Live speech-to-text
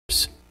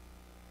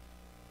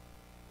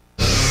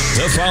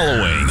The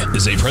following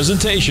is a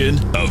presentation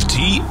of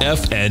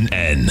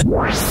TFNN.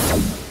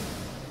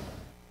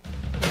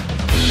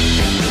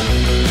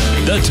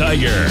 The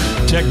Tiger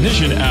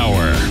Technician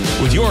Hour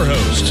with your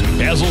host,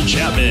 Basil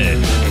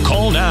Chapman.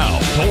 Call now,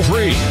 toll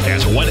free at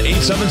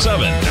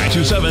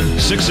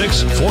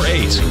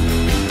 1-877-927-6648.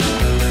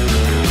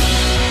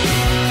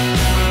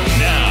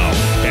 Now,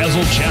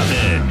 Basil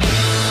Chapman.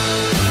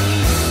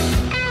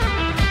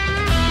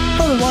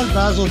 Hello everyone,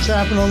 Basil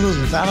Chapman on this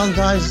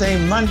Valentine's Day,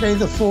 Monday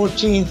the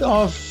 14th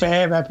of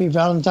Feb. Happy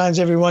Valentine's,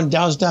 everyone.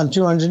 Dow's down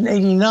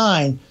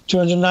 289,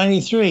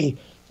 293,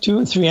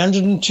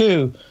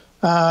 302.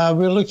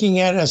 We're looking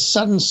at a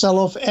sudden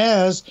sell-off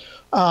as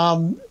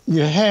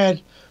you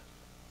had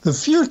the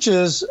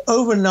futures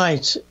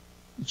overnight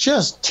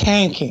just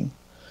tanking.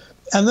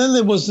 And then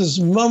there was this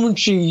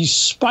momentary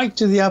spike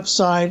to the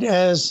upside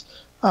as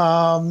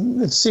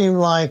it seemed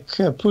like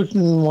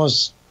Putin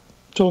was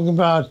talking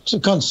about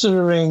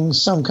considering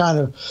some kind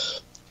of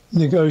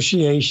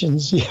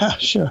negotiations. Yeah,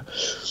 sure.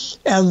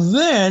 And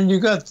then you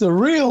got the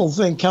real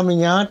thing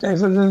coming out.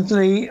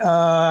 Evidently,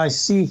 I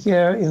see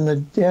here in the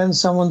den,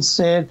 someone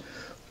said,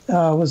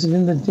 was it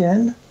in the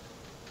den?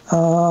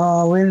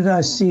 Where did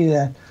I see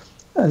that?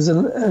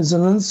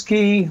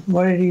 Zelensky,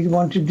 what did he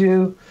want to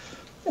do?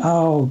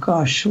 Oh,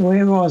 gosh,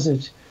 where was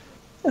it?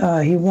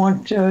 That's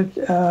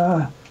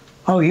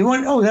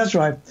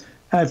right.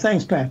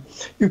 Thanks, Pat.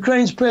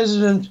 Ukraine's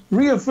president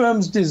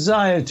reaffirms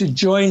desire to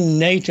join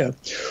NATO.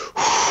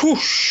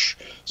 Whoosh,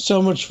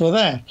 so much for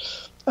that.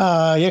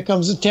 Here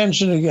comes the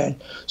tension again.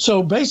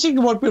 So basically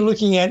what we're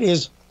looking at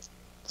is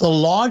the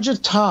larger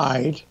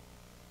tide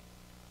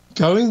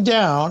going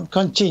down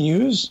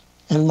continues,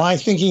 and my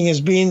thinking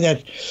has been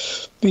that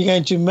we're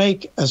going to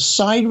make a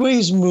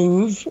sideways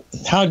move.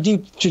 How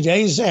deep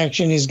today's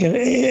action is going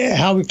to,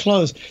 how we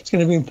close, it's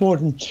going to be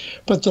important.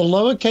 But the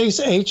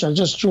lowercase h, I'll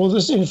just draw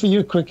this in for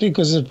you quickly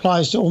because it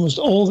applies to almost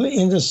all the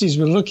indices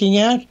we're looking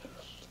at.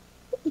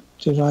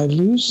 Did I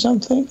lose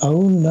something?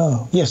 Oh,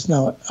 no. Yes,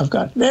 no, I've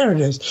got, there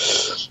it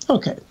is.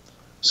 Okay,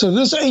 so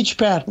this H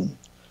pattern,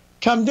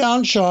 come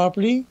down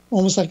sharply,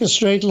 almost like a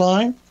straight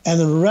line, and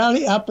then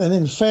rally up and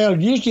then fail,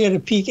 usually at a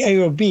peak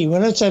A or B.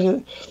 When it's at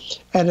an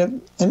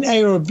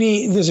A or a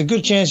B, there's a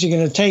good chance you're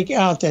going to take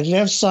out that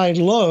left side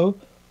low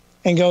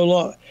and go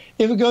low.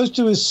 If it goes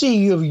to a C,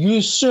 you've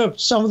usurped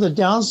some of the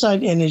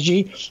downside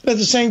energy, but at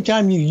the same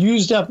time, you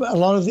used up a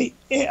lot of the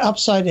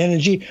upside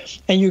energy,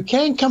 and you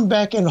can come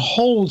back and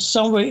hold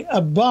somewhere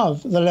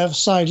above the left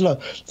side low.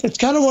 That's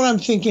kind of what I'm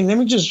thinking. Let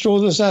me just draw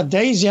this out.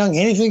 Day's young,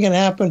 anything can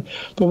happen.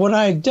 But what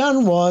I had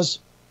done was,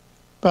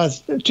 about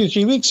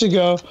 2-3 weeks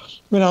ago,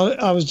 when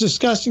I was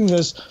discussing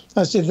this,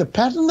 I said the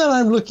pattern that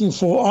I'm looking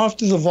for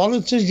after the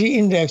volatility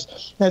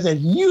index had that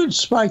huge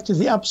spike to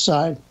the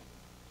upside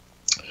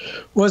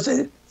was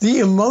the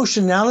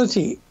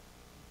emotionality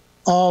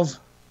of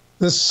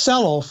the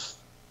sell-off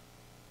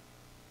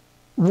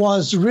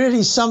was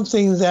really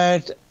something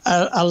that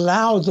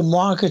allowed the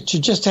market to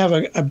just have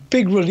a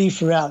big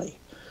relief rally.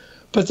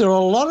 But there are a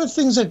lot of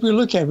things that we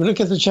look at. We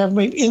look at the Chapman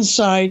wave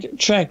inside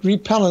track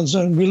repellent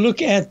zone. We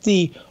look at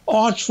the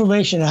arch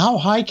formation. How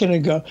high can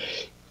it go?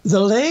 The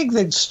leg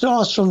that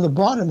starts from the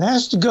bottom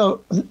has to go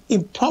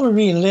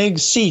probably in leg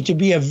C to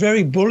be a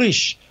very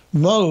bullish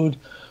mode,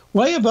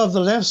 way above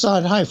the left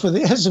side high. For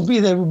the S&P,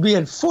 that would be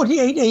at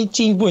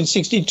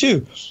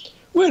 4818.62.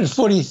 We're at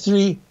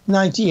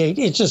 43.98.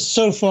 It's just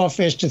so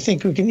far-fetched to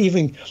think we can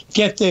even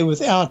get there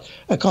without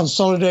a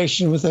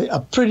consolidation with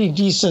a pretty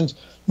decent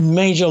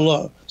major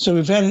low. So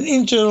we've had an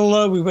internal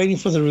low, we're waiting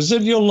for the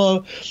residual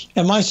low,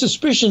 and my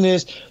suspicion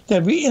is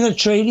that we're in a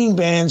trading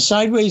band,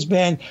 sideways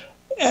band.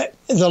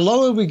 The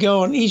lower we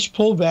go on each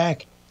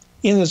pullback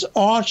in this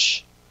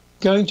arch,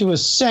 going to a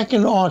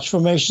second arch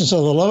formation,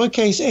 so the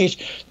lowercase h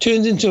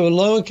turns into a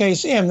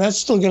lowercase m. That's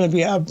still going to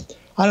be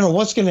I don't know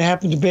what's going to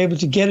happen to be able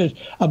to get it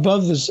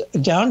above this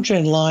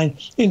downtrend line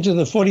into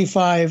the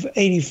 45.85,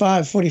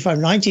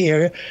 45.90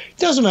 area. It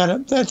doesn't matter.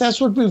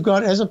 That's what we've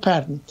got as a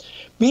pattern.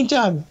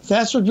 Meantime,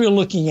 that's what we're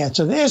looking at.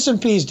 So the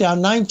S&P is down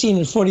 19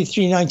 at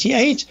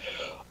 43.98.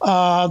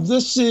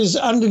 This is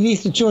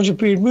underneath the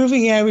 200-period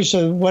moving average.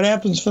 So what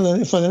happens for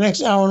the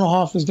next hour and a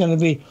half is going to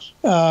be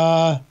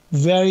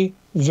very,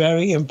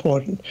 very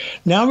important.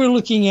 Now we're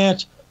looking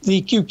at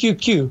the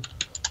QQQ.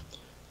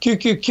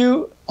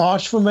 QQQ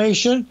arch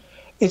formation.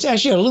 It's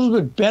actually a little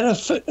bit better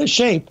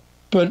shape,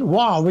 but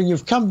wow, when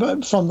you've come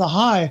from the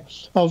high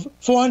of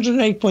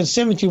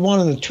 408.71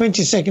 on the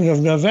 22nd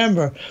of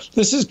November,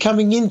 this is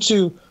coming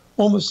into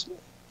almost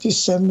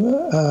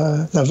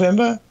December,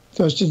 November,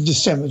 goes to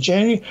December,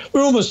 January.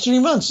 We're almost 3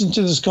 months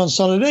into this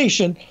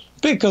consolidation,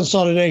 big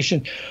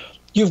consolidation.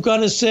 You've got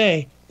to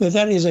say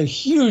that is a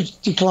huge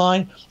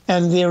decline,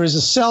 and there is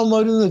a sell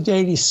mode in the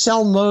daily,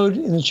 sell mode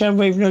in the Chapman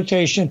wave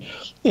notation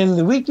in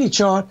the weekly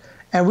chart.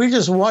 And we're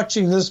just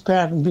watching this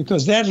pattern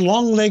because that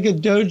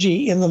long-legged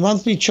doji in the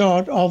monthly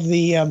chart of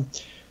the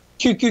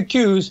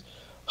QQQs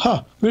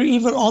we're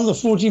even on the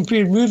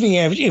 14-period moving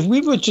average. If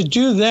we were to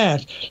do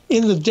that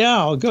in the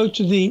Dow,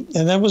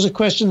 and that was a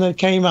question that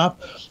came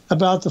up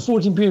about the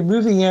 14-period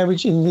moving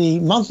average in the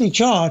monthly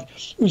chart,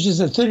 which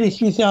is at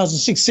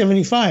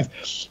 33,675.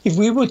 If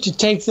we were to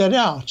take that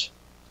out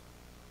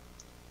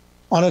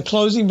on a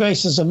closing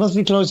basis, a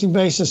monthly closing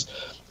basis,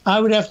 I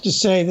would have to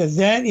say that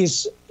that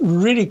is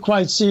really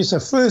quite serious.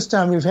 The first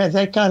time we've had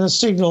that kind of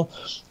signal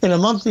in a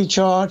monthly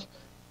chart.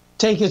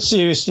 Take it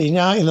seriously.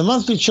 Now, in the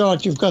monthly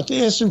chart, you've got the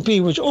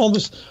S&P, which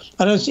almost,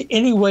 I don't see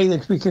any way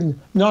that we can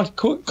not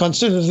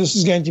consider this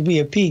is going to be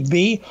a peak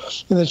B.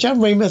 In the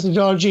Chapman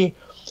methodology,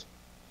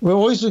 we're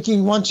always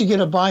looking, once you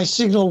get a buy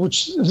signal,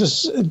 which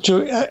this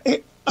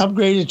to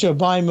upgrade it to a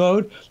buy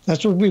mode.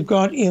 That's what we've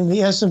got in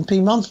the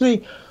S&P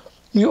monthly.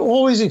 You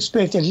always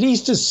expect at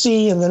least a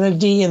C and then a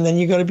D, and then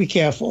you've got to be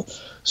careful.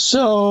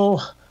 So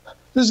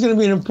this is going to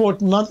be an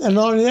important month. And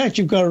not only that,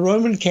 you've got a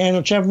Roman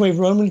candle, Chapman wave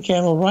Roman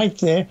candle right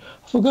there.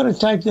 I forgot to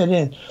type that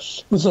in.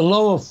 With a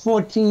low of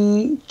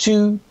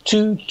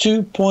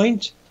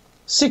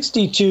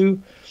 42.62.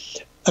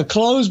 A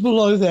close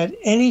below that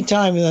any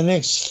time in the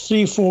next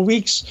 3-4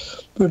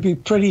 weeks would be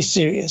pretty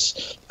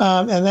serious.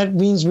 And that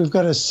means we've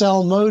got a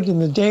sell mode in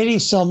the daily,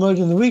 sell mode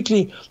in the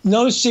weekly.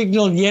 No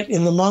signal yet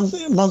in the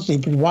monthly,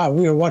 but wow,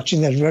 we are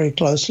watching that very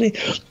closely.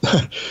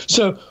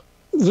 So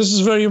this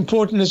is very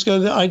important. Let's go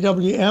to the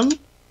IWM.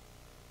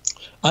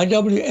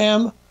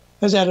 IWM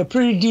has had a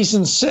pretty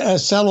decent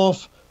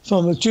sell-off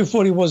from the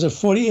 240, was it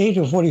 48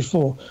 or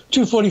 44?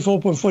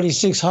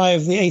 244.46 high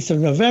of the 8th of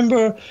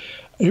November.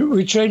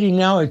 We're trading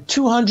now at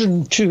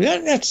 202.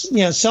 That's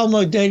sell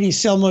mode daily,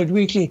 sell mode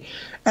weekly.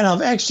 And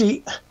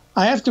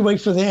I have to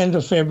wait for the end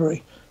of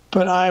February.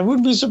 But I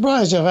wouldn't be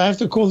surprised if I have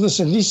to call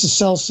this at least a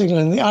sell signal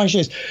in the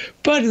iShares.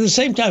 But at the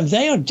same time,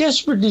 they are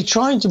desperately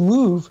trying to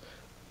move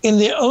in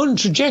their own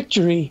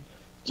trajectory.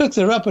 Look,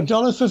 they're up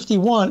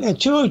 $1.51 at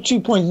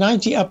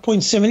 202.90, up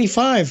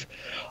 0.75.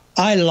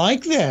 I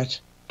like that.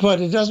 But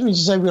it doesn't mean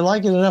to say we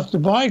like it enough to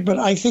buy it. But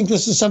I think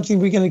this is something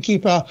we're going to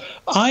keep our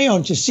eye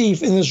on to see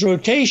if in this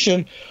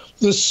rotation,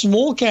 the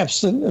small caps,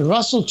 the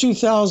Russell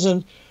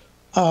 2000,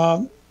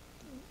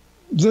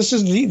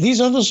 these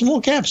are the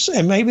small caps.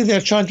 And maybe they're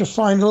trying to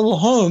find a little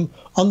home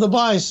on the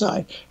buy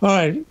side. All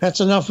right, that's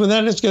enough with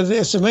that. Let's go to the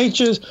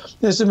SMHs.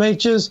 The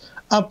SMHs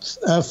up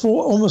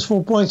almost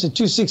 4 points at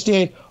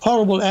 268.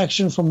 Horrible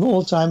action from the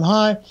all-time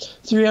high.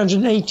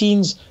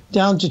 318s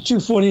down to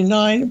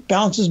 249,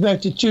 bounces back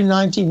to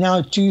 290, now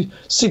at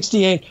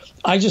 268.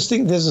 I just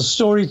think there's a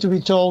story to be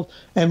told,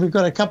 and we've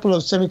got a couple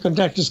of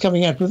semiconductors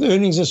coming out with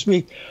earnings this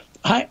week.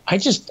 I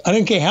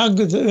don't care how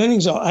good the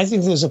earnings are. I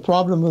think there's a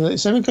problem with the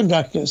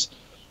semiconductors.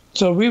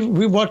 So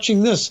we're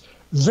watching this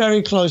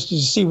very closely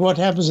to see what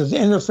happens at the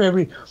end of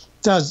February.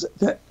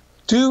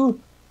 Do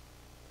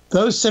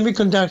those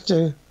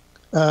semiconductor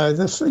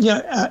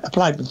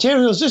applied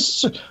materials,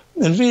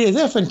 NVIDIA,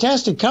 they're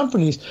fantastic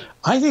companies.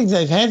 I think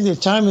they've had their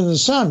time in the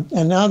sun,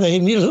 and now they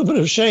need a little bit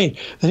of shade.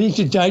 They need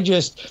to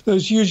digest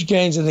those huge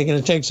gains, and they're going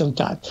to take some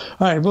time.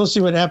 All right, we'll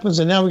see what happens.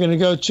 And now we're going to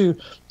go to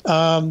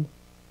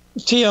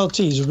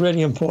TLTs,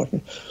 really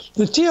important.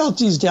 The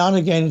TLT's down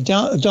again,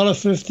 down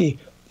 $1.50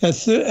 at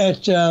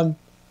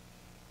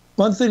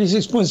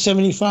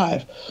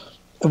 136.75.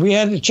 We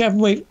had a Chapman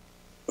wave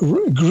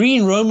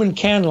green Roman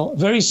candle,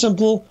 very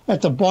simple.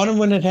 At the bottom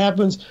when it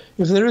happens,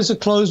 if there is a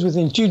close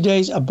within 2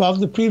 days above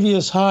the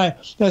previous high,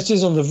 that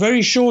says on the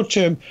very short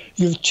term,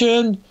 you've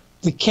turned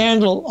the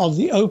candle of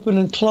the open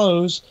and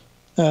close.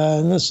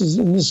 And this is,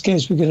 in this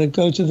case, we're going to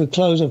go to the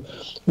close of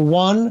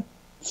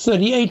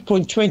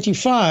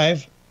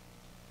 138.25.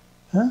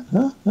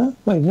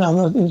 Wait, no, I'm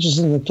not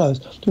interested in the close.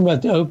 I'm talking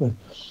about the open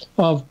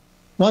of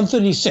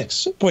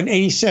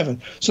 136.87.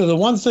 So the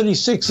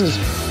 136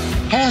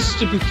 has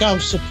to become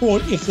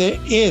support if there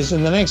is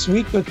in the next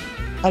week, but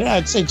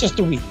I'd say just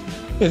a week.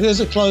 If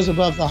there's a close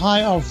above the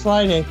high of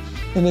Friday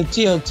in the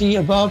TLT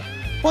above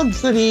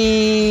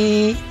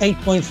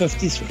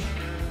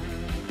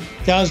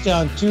 138.53. Dow's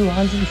down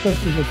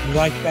 250, we'll be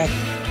right back.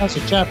 That's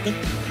a Chapman.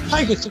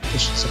 I get some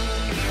efficiency.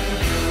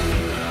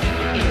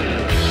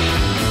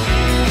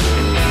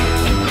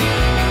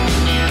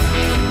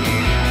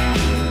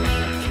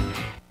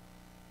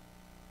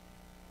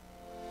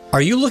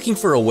 Are you looking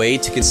for a way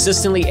to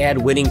consistently add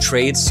winning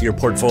trades to your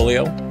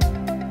portfolio?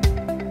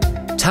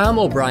 Tom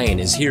O'Brien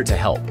is here to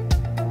help.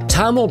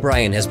 Tom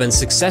O'Brien has been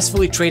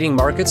successfully trading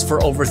markets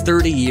for over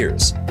 30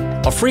 years.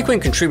 A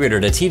frequent contributor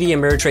to TD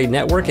Ameritrade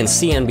Network and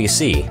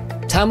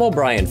CNBC, Tom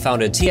O'Brien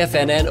founded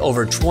TFNN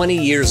over 20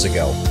 years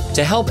ago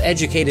to help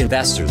educate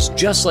investors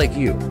just like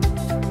you.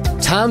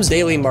 Tom's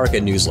daily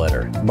market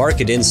newsletter,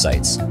 Market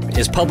Insights,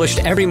 is published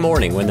every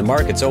morning when the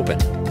market's open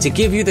to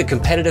give you the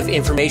competitive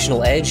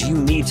informational edge you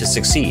need to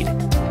succeed.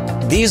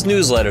 These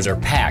newsletters are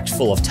packed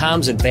full of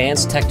Tom's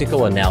advanced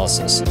technical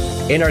analysis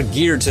and are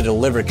geared to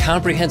deliver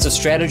comprehensive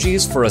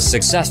strategies for a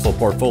successful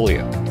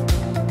portfolio.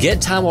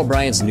 Get Tom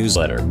O'Brien's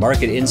newsletter,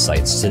 Market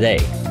Insights, today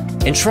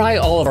and try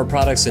all of our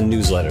products and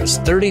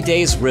newsletters 30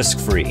 days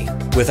risk-free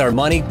with our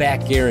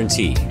money-back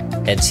guarantee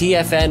at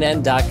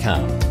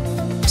TFNN.com.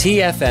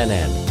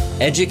 TFNN,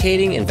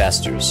 educating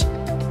investors.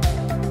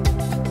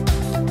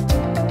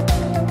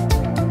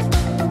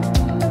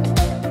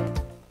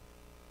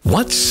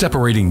 What's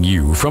separating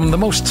you from the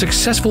most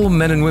successful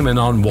men and women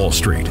on Wall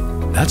Street?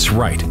 That's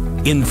right,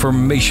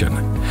 information.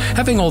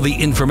 Having all the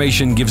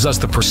information gives us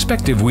the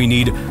perspective we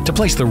need to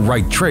place the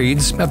right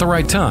trades at the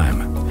right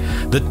time.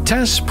 The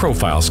TAS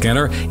Profile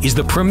Scanner is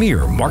the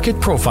premier market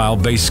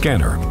profile-based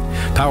scanner.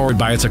 Powered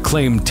by its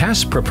acclaimed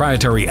TAS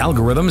proprietary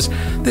algorithms,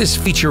 this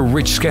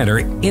feature-rich scanner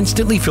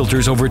instantly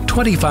filters over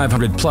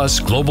 2,500 plus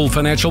global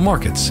financial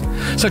markets,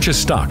 such as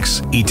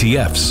stocks,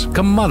 ETFs,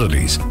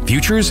 commodities,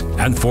 futures,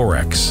 and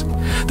Forex.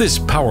 This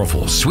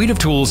powerful suite of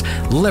tools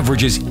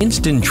leverages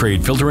instant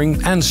trade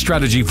filtering and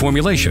strategy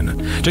formulation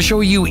to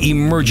show you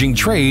emerging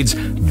trades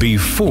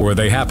before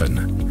they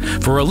happen.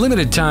 For a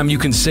limited time, you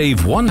can save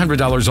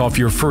 $100 off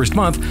your first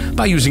month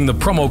by using the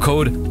promo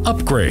code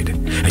UPGRADE,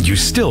 and you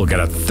still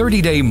get a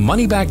 30-day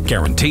money-back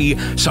guarantee,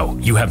 so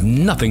you have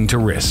nothing to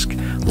risk.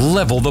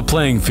 Level the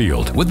playing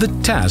field with the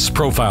TAS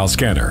Profile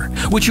Scanner,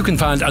 which you can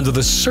find under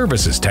the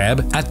Services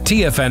tab at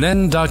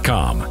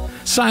TFNN.com.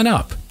 Sign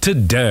up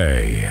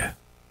today.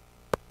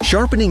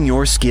 Sharpening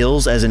your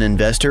skills as an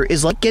investor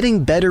is like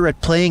getting better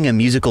at playing a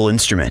musical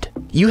instrument.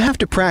 You have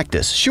to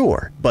practice,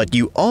 sure, but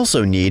you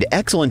also need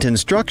excellent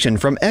instruction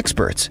from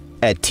experts.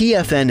 At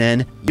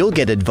TFNN, you'll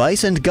get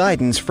advice and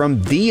guidance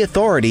from the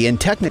authority in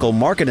technical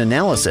market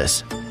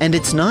analysis. And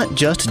it's not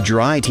just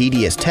dry,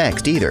 tedious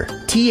text either.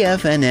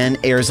 TFNN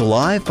airs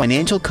live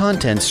financial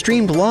content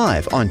streamed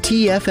live on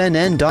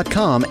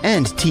TFNN.com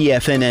and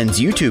TFNN's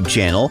YouTube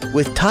channel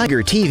with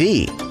Tiger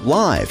TV,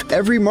 live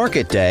every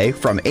market day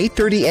from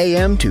 8:30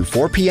 a.m. to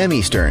 4 p.m.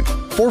 Eastern,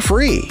 for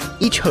free.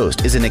 Each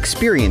host is an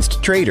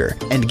experienced trader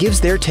and gives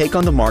their take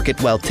on the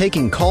market while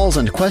taking calls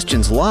and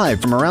questions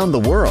live from around the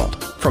world.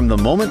 From the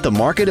moment the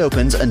market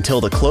opens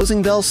until the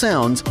closing bell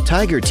sounds,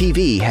 Tiger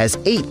TV has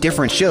 8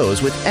 different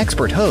shows with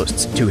expert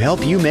hosts to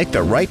help you make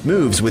the right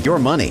moves with your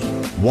money.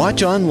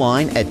 Watch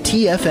online at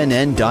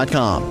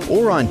TFNN.com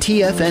or on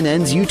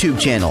TFNN's YouTube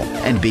channel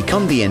and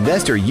become the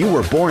investor you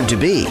were born to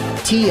be.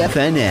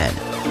 TFNN,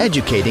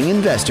 educating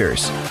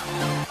investors.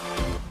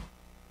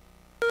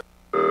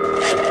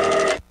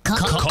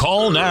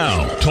 Call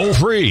now, toll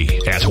free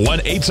at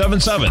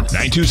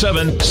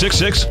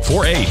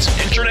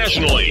 1-877-927-6648.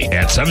 Internationally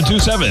at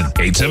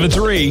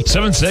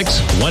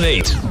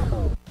 727-873-7618.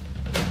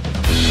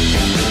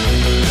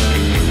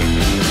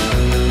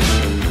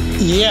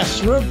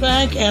 Yes, we're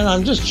back, and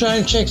I'm just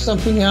trying to check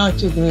something out.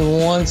 Give me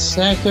 1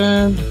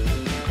 second.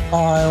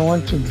 I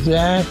want to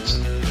that.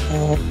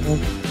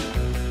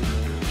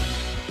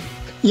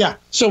 Yeah,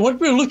 so what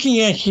we're looking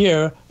at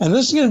here, and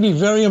this is going to be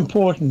very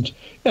important.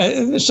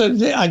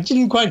 I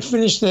didn't quite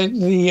finish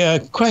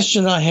the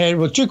question I had.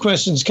 Well, 2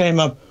 questions came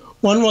up.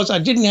 One was I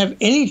didn't have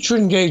any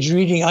trend gauge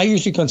reading. I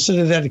usually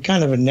consider that a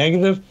kind of a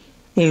negative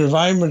in an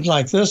environment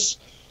like this.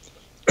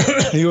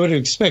 You would have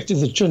expected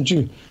the trend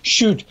to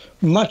shoot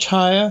much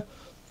higher.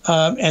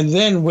 And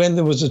then when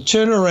there was a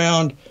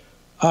turnaround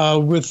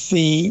with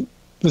the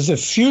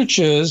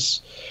futures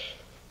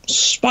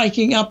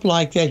spiking up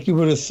like that, you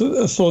would have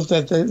thought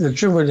that the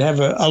trend would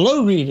have a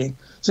low reading.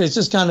 So it's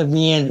just kind of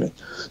meandering.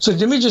 So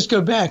let me just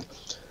go back.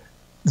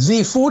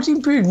 The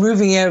 14-period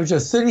moving average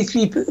of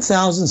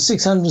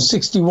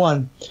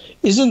 33,661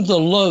 isn't the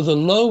low. The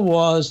low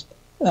was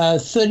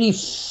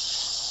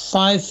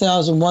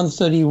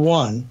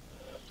 35,131.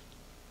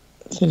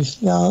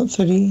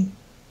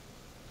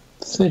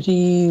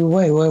 30,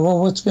 wait,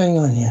 what's going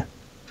on here?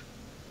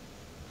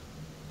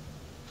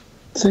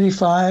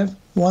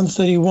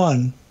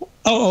 35,131.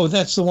 Oh,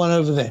 that's the one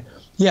over there.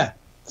 Yeah,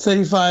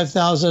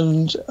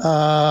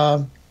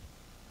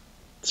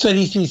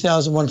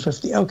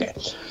 33,150. Okay.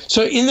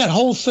 So in that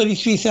whole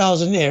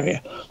 33,000 area,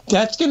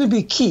 that's going to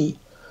be key,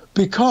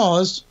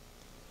 because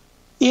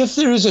if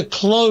there is a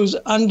close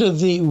under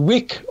the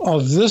wick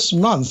of this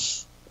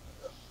month,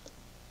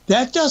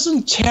 that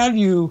doesn't tell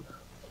you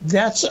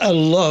that's a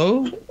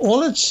low.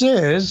 All it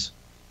says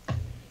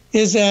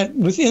is that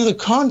within the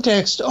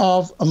context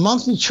of a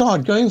monthly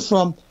chart going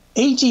from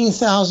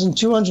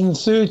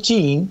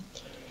 18,213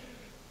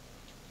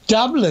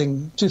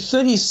 doubling to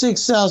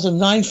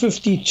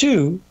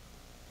 36,952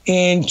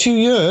 in 2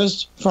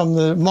 years from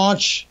the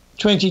March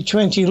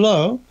 2020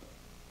 low,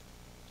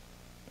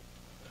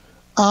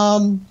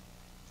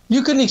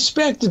 you can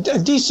expect a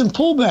decent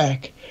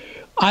pullback.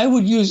 I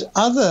would use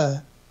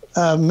other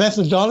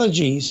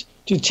methodologies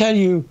to tell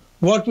you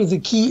what the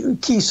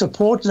key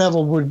support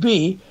level would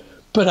be,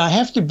 but I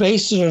have to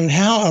base it on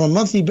how, on a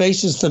monthly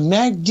basis, the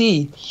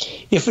MACD,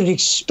 if it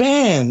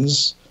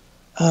expands.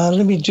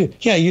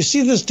 You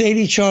see this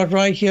daily chart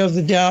right here of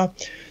the Dow?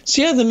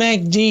 See how the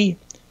MACD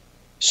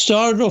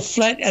started off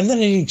flat and then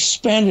it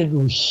expanded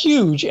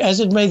huge as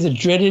it made the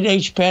dreaded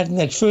H pattern,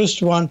 that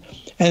first one,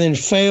 and then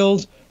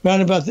failed around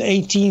about the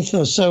 18th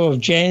or so of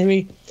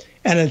January,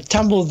 and it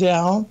tumbled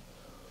down.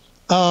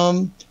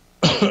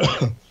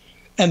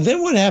 And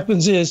then what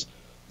happens is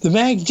the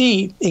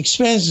MACD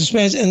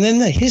expands, and then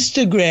the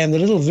histogram, the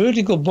little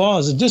vertical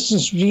bars, the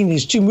distance between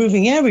these two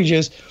moving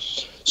averages,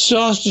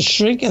 starts to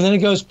shrink, and then it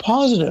goes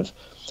positive.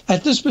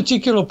 At this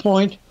particular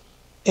point,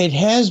 it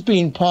has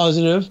been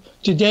positive.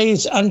 Today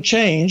it's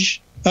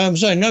unchanged.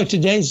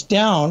 Today it's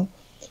down,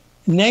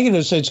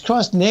 negative, so it's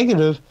crossed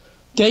negative.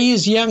 Day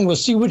is young. We'll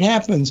see what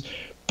happens.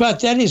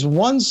 But that is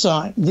one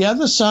sign. The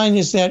other sign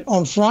is that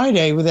on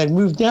Friday, with that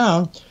move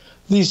down,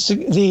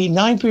 the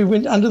 9 period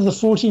went under the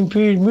 14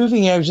 period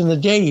moving average in the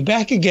daily,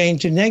 back again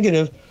to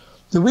negative.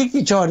 The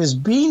weekly chart has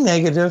been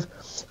negative.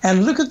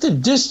 And look at the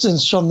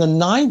distance from the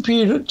 9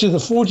 period to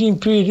the 14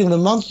 period in the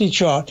monthly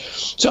chart.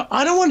 So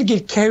I don't want to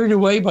get carried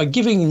away by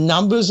giving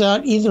numbers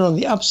out either on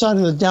the upside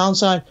or the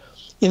downside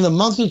in the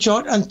monthly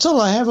chart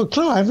until I have a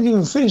clue. I haven't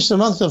even finished the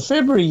month of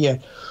February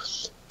yet.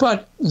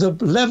 But the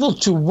level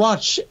to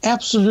watch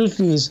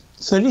absolutely is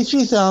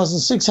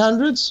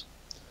 33,600s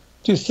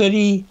to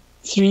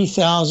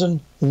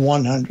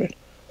 33,100.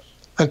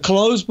 A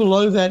close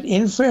below that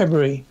in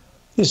February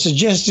is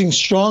suggesting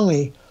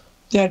strongly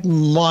that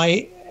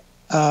let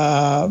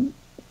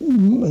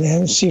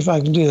me see if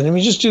I can do that. Let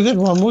me just do that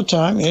one more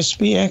time.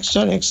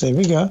 SPX.X, there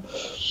we go.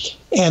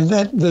 And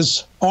that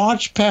this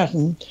arch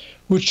pattern,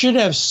 which should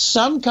have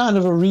some kind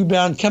of a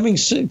rebound coming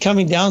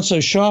down so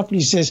sharply,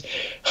 says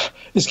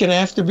it's going to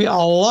have to be a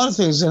lot of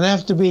things. It's going to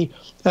have to be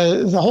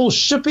the whole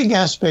shipping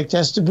aspect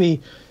has to be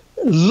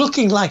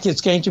looking like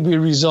it's going to be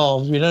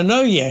resolved. We don't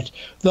know yet.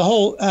 The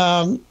whole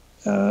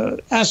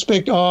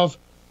aspect of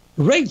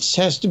rates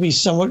has to be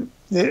somewhat.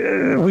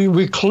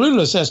 We're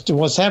clueless as to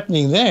what's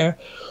happening there.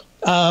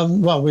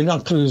 Well, we're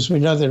not clueless. We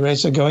know the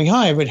rates are going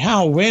higher, but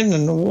how, when,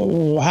 and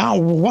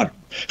what?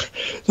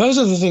 Those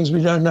are the things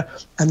we don't know.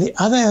 And the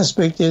other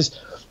aspect is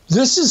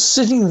this is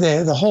sitting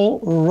there. The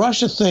whole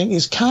Russia thing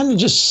is kind of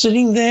just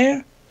sitting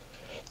there.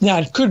 Now,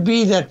 it could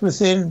be that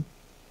within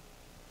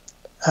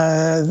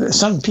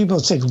some people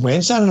said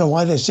Wednesday. I don't know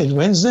why they said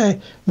Wednesday.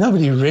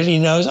 Nobody really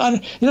knows. So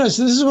this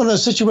is one of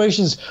those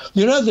situations,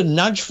 the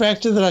nudge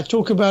factor that I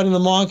talk about in the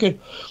market,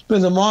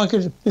 when the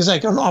market is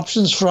like on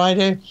options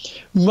Friday.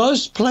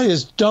 Most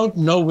players don't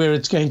know where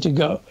it's going to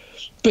go.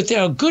 But they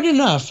are good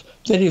enough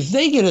that if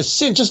they get a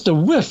sense, just a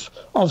whiff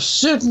of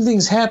certain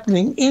things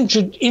happening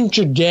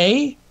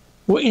intraday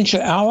or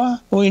intra-hour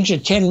or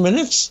intra-10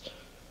 minutes,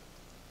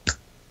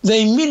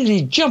 they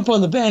immediately jump on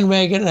the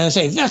bandwagon and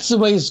say, that's the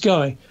way it's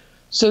going.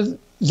 So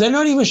they're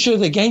not even sure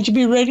they're going to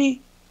be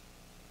ready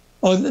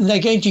or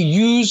they're going to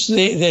use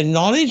their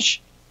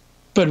knowledge.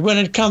 But when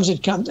it comes,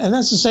 it comes. And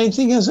that's the same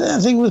thing as I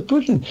think with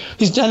Putin.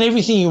 He's done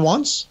everything he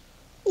wants.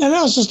 And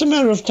now it's just a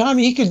matter of time.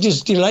 He could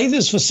just delay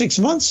this for 6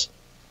 months.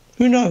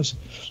 Who knows?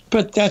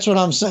 But that's what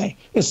I'm saying.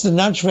 It's the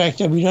nudge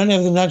factor. We don't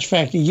have the nudge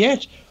factor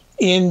yet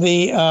in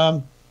the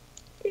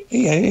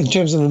in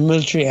terms of the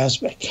military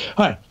aspect.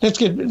 All right, let's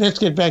get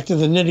back to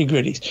the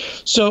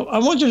nitty-gritties. So I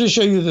wanted to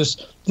show you this.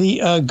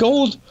 The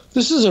gold,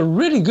 this is a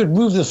really good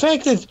move. The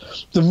fact that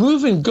the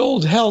move in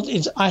gold held,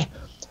 I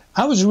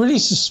was really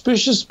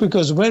suspicious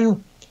because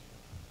when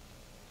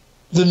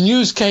the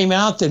news came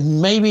out that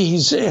maybe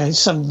he's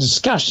some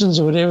discussions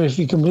or whatever, if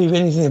you can believe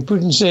anything that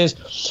Putin says,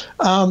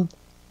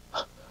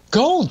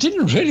 gold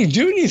didn't really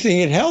do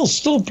anything. It held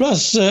still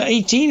plus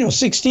 18 or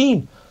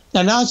 16.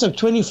 And now it's up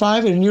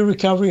 25 at a new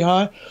recovery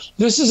high.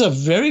 This is a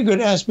very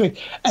good aspect.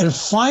 And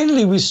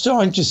finally, we're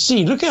starting to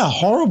see, look how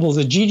horrible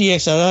the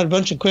GDX, I had a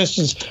bunch of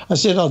questions. I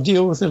said I'll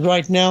deal with it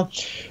right now.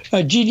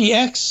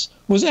 GDX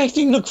was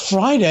acting, look,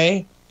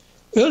 Friday,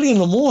 early in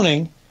the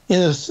morning,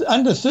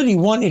 under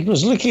 31, it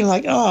was looking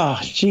like,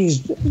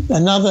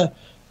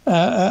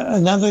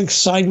 another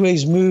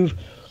sideways move.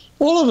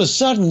 All of a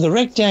sudden, the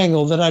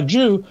rectangle that I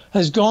drew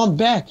has gone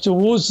back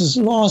towards this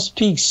last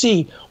peak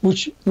C,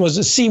 which was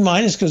a C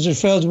minus because it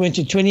failed, went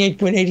to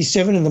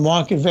 28.87 in the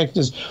market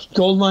vectors,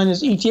 gold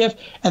miners ETF,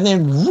 and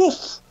then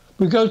woof,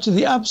 we go to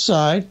the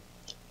upside,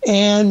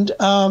 and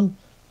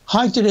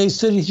high today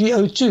is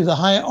 33.02. The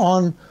high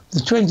on the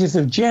 20th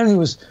of January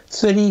was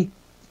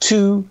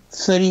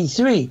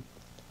 32.33.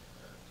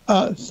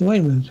 Wait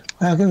a minute,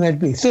 how can that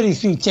be?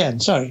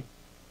 33.10, sorry.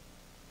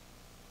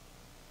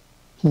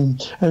 And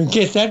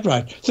get that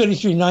right,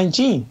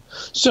 33.19.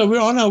 So we're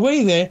on our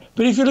way there.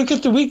 But if you look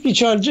at the weekly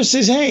chart, it just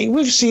says, hey,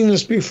 we've seen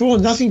this before,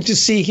 nothing to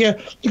see here.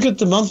 Look at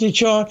the monthly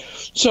chart.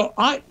 So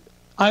I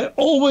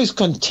always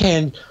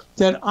contend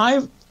that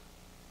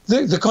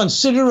the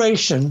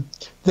consideration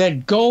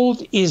that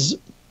gold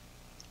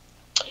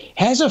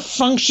has a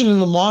function in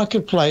the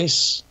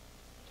marketplace,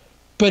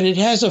 but it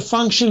has a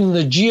function in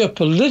the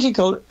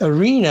geopolitical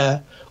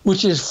arena,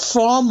 which is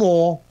far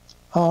more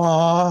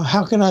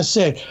how can I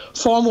say it?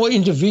 Far more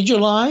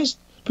individualized.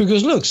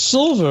 Because look,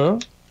 silver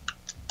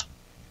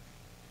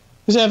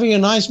is having a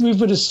nice move,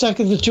 but it's stuck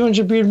at the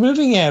 200-period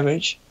moving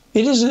average.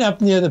 It isn't up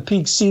near the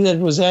peak C that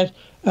it was at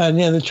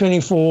near the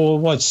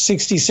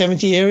 60,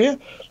 70 area.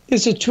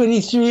 It's at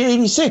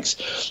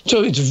 23.86.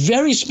 So it's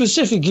very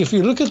specific. If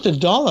you look at the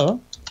dollar's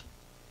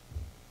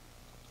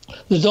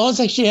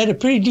actually had a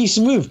pretty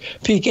decent move.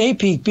 Peak A,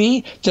 peak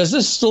B. Does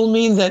this still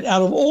mean that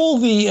out of all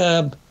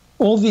the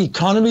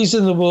economies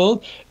in the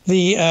world,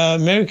 the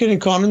American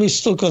economy is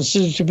still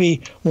considered to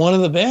be one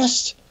of the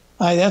best?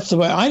 That's the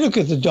way I look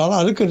at the dollar.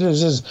 I look at it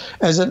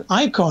as an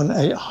icon,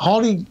 a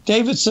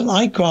Harley-Davidson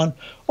icon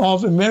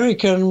of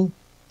American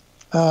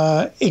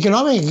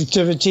economic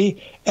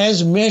activity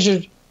as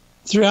measured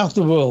throughout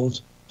the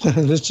world.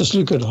 Let's just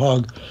look at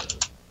HOG.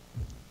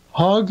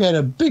 HOG had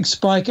a big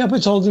spike up.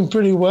 It's holding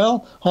pretty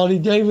well,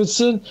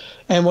 Harley-Davidson.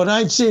 And what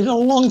I'd said a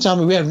long time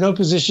ago, we have no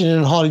position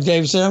in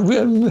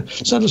Harley-Davidson.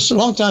 So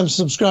long-time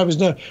subscribers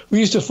know we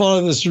used to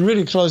follow this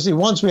really closely.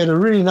 Once we had a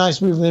really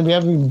nice move, and then we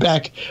haven't been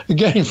back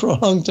again for a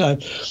long time.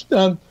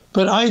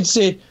 But I'd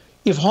said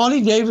if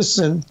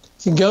Harley-Davidson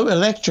can go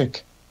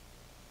electric,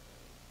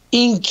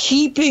 in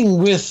keeping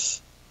with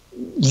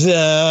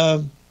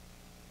the,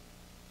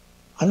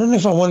 I don't know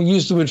if I want to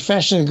use the word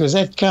fashion because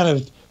that kind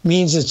of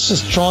means it's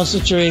just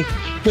transitory,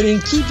 but in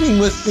keeping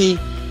with the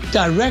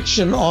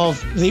direction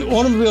of the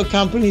automobile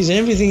companies and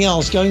everything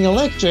else going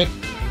electric,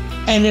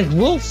 and it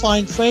will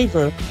find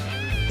favor,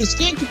 it's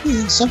going to be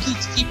something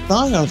to keep an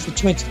eye on for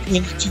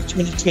 2022,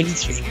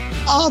 2023.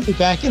 I'll be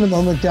back in a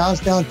moment. Dow's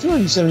down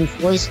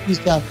 274. He's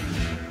down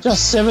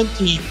just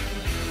 17.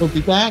 We'll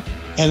be back,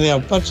 and there are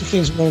a bunch of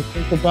things we're going to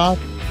think about,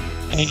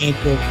 and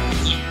we'll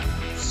see you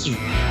soon.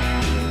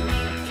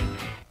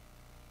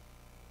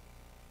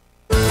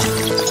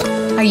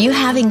 Are you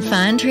having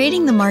fun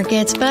trading the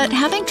markets but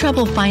having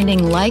trouble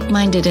finding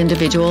like-minded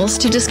individuals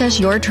to discuss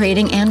your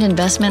trading and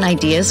investment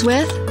ideas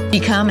with?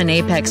 Become an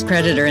apex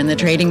predator in the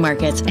trading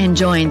markets and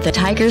join the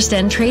Tiger's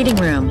Den Trading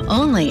Room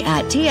only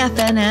at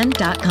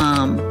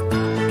TFNN.com.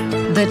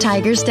 The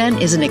Tiger's Den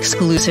is an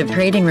exclusive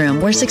trading room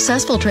where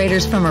successful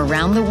traders from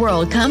around the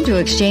world come to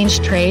exchange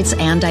trades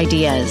and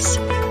ideas.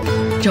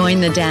 Join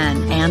the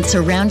den and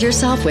surround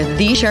yourself with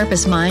the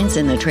sharpest minds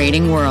in the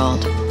trading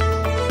world.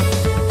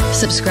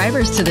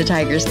 Subscribers to the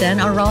Tiger's Den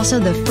are also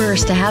the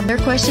first to have their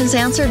questions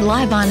answered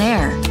live on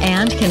air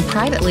and can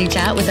privately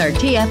chat with our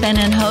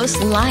TFNN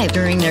hosts live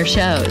during their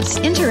shows.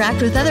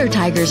 Interact with other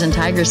tigers and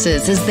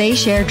tigresses as they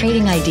share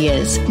trading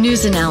ideas,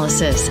 news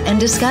analysis, and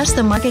discuss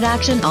the market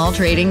action all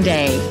trading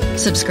day.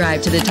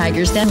 Subscribe to the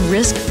Tiger's Den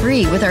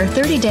risk-free with our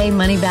 30-day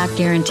money-back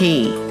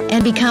guarantee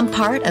and become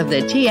part of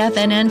the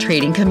TFNN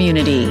trading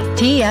community.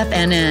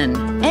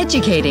 TFNN,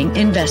 educating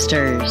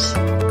investors.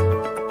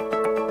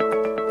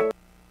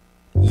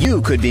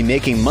 You could be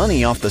making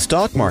money off the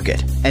stock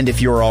market. And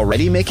if you're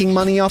already making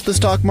money off the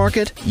stock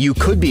market, you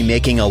could be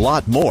making a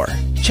lot more.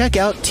 Check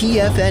out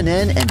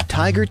TFNN and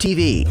Tiger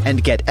TV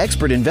and get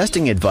expert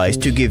investing advice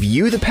to give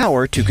you the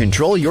power to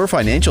control your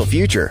financial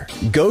future.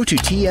 Go to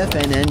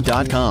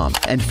TFNN.com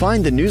and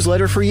find the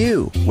newsletter for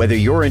you. Whether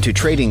you're into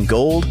trading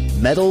gold,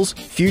 metals,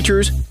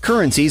 futures,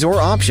 currencies,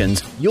 or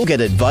options, you'll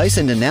get advice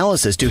and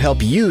analysis to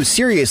help you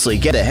seriously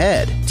get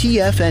ahead.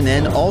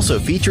 TFNN also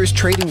features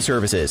trading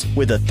services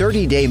with a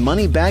 30-day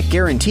money-back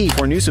guarantee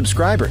for new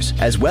subscribers,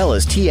 as well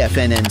as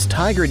TFNN's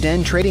Tiger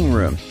Den Trading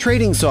Room,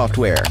 trading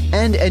software,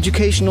 and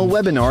educational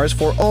webinars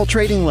for all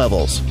trading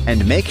levels.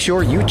 And make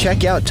sure you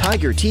check out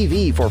Tiger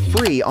TV for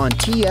free on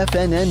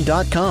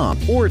TFNN.com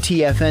or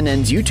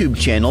TFNN's YouTube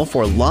channel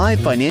for live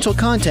financial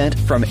content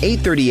from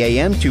 8:30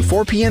 a.m. to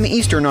 4 p.m.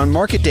 Eastern on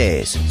market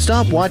days.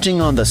 Stop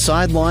watching on the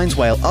sidelines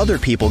while other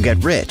people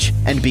get rich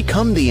and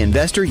become the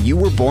investor you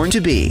were born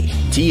to be.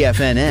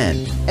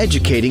 TFNN,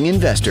 educating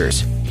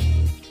investors.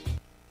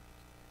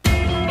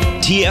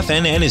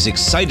 TFNN is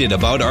excited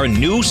about our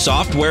new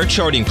software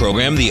charting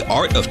program, The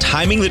Art of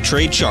Timing the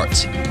Trade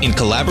Charts. In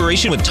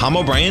collaboration with Tom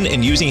O'Brien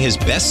and using his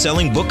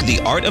best-selling book, The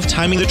Art of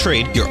Timing the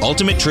Trade, Your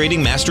Ultimate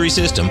Trading Mastery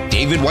System,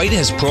 David White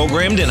has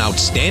programmed an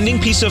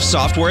outstanding piece of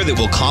software that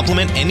will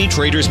complement any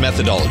trader's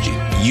methodology.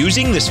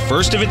 Using this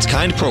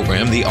first-of-its-kind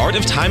program, The Art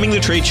of Timing the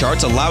Trade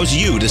Charts allows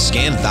you to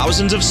scan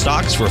thousands of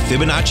stocks for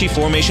Fibonacci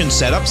formation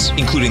setups,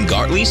 including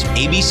Gartley's,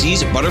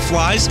 ABC's,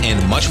 butterflies,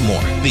 and much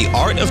more. The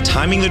Art of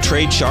Timing the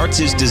Trade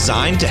Charts is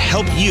designed to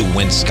help you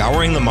when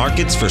scouring the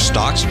markets for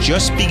stocks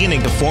just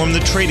beginning to form the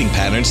trading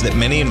patterns that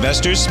many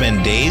investors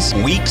spend days,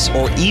 weeks,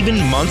 or even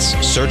months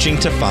searching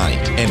to find.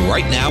 And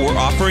right now, we're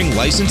offering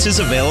licenses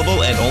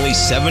available at only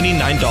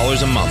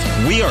 $79 a month.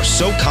 We are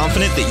so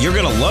confident that you're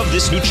going to love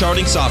this new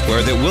charting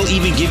software that will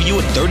even give you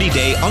a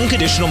 30-day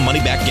unconditional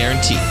money-back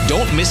guarantee.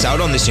 Don't miss out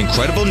on this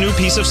incredible new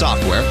piece of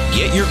software.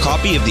 Get your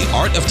copy of The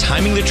Art of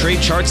Timing the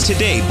Trade Charts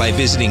today by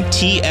visiting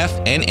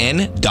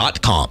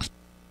TFNN.com.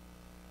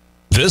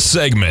 This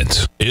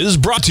segment is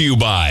brought to you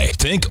by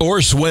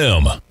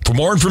Thinkorswim. For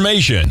more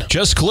information,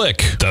 just click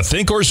the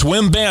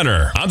Thinkorswim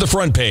banner on the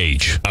front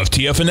page of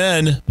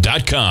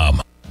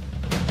TFNN.com.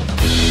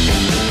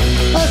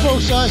 Hi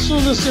folks, I saw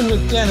this in the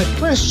den, a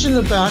question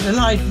about, and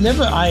I'd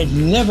never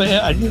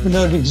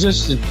known it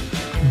existed,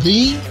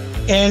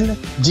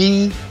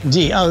 BNDD.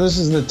 Oh, this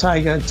is the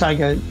Tiger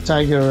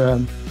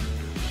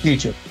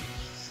future.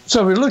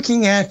 So we're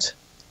looking at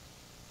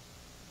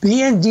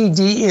BNDD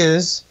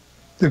is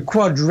the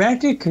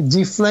quadratic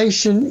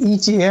deflation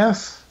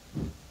ETF,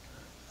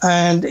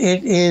 and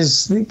it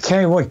is the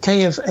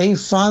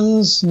KFA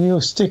funds, New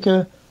York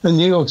ticker, the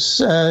New York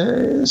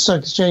Stock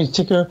Exchange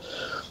ticker,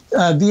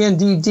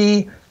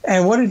 BNDD.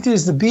 And what it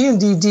is, the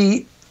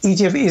BNDD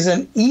ETF is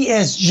an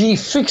ESG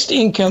fixed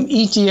income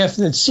ETF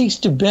that seeks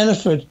to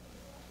benefit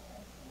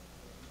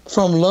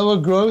from lower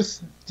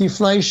growth,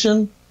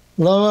 deflation,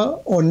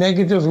 lower or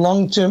negative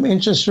long-term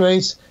interest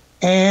rates,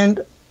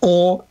 and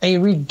or a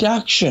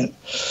reduction.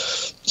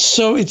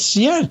 So it's,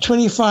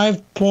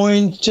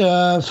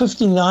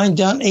 25.59,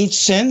 down 8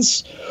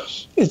 cents.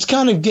 It's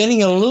kind of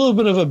getting a little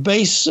bit of a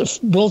base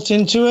built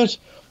into it.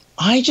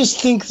 I just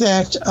think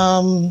that,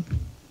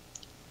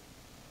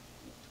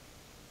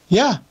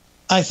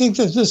 I think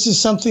that this is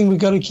something we've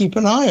got to keep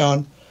an eye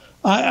on.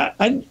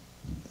 At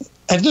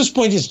this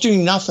point, it's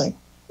doing nothing.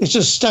 It's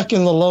just stuck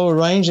in the lower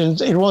range,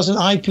 and it was an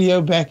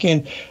IPO back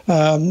in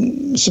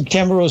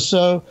September or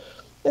so.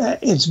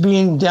 It's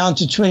been down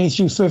to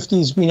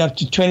 23.50. It's been up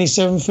to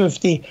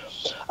 27.50.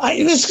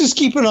 Let's just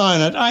keep an eye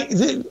on it.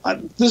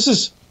 This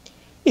is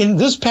in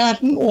this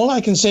pattern. All I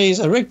can say is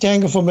a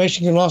rectangle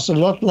formation can last a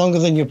lot longer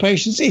than your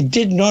patience. It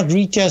did not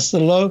retest the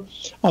low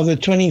of the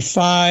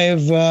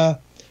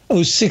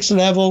 25.06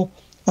 level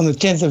on the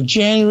 10th of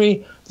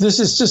January. This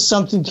is just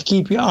something to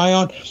keep your eye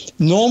on.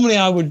 Normally,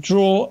 I would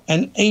draw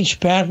an H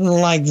pattern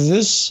like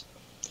this,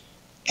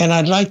 and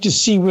I'd like to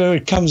see where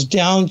it comes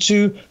down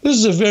to. This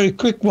is a very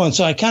quick one,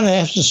 so I kind of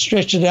have to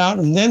stretch it out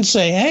and then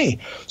say, hey,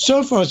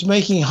 so far it's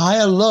making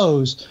higher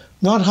lows,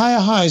 not higher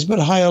highs, but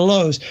higher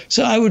lows.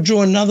 So I would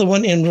draw another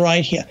one in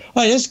right here.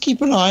 All right, let's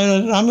keep an eye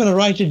on it. I'm going to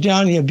write it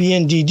down here,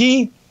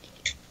 BNDD.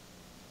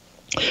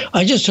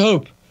 I just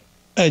hope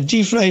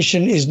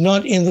deflation is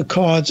not in the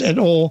cards at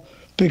all,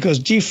 because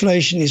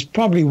deflation is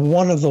probably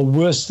one of the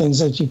worst things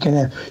that you can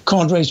have.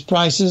 Can't raise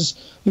prices.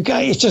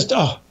 It's just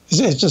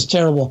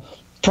terrible.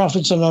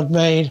 Profits are not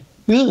made.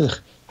 Ugh.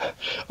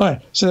 All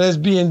right, so that's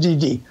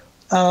BNDD.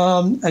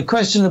 A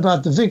question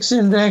about the VIX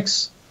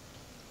index.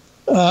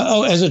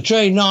 As a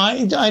trade, no,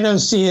 I don't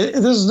see it.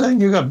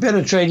 You've got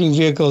better trading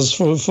vehicles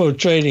for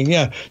trading.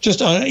 Yeah,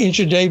 just on an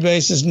intraday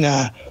basis,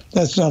 nah,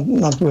 that's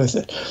not worth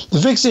it. The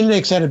VIX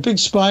index had a big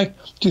spike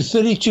to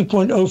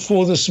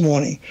 32.04 this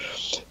morning.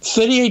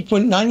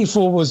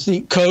 38.94 was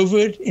the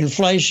COVID,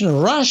 inflation,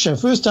 Russia.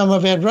 First time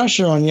I've had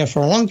Russia on here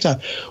for a long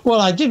time.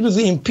 Well, I did with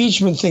the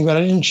impeachment thing, but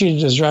I didn't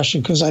treat it as Russia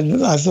because I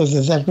thought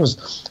that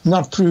was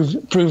not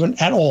proven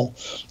at all.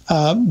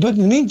 But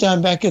in the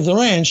meantime, back at the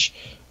ranch,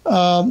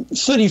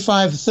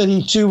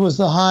 35.32 was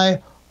the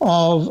high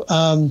of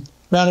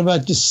around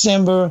about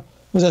December,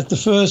 was at the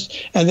first,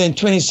 and then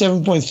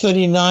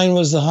 27.39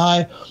 was the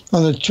high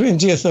on the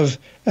 20th of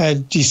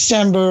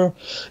December.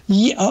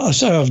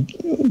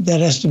 That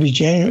has to be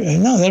January.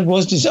 No, that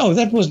was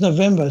that was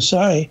November.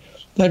 Sorry,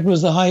 that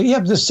was the high.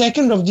 Yep, the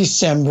 2nd of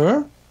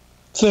December,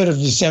 3rd of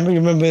December. You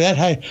remember that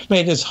high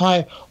made its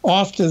high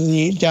after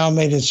the Dow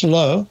made its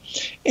low,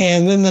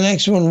 and then the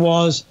next one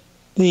was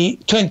the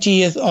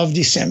 20th of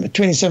December,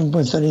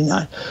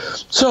 27.39.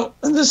 So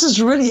this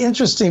is really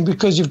interesting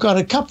because you've got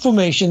a cup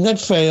formation that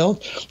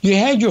failed. You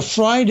had your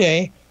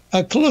Friday.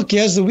 Look,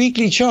 here's the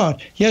weekly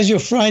chart. Here's your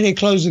Friday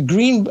close, a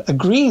green,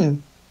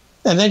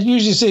 and that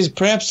usually says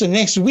perhaps the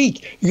next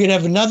week you could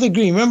have another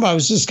green. Remember, I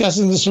was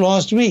discussing this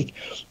last week.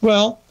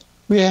 Well,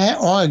 we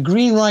are a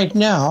green right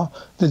now.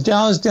 The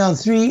Dow is down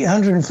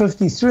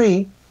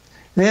 353.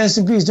 The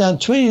S&P is down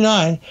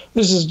 29.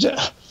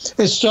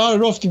 It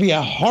started off to be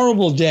a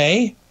horrible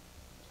day,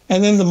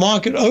 and then the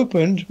market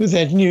opened with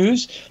that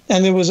news,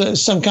 and there was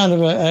some kind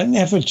of an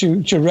effort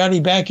to rally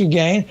back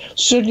again.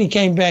 Certainly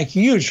came back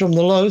huge from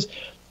the lows,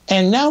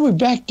 and now we're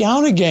back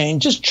down again,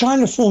 just trying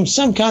to form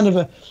some kind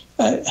of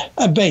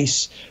a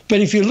base.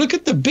 But if you look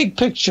at the big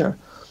picture,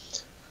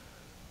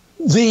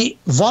 the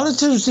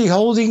volatility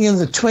holding in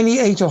the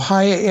 28 or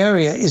higher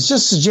area is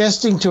just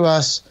suggesting to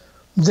us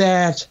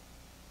that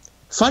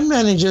fund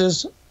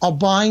managers are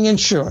buying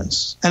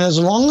insurance. And as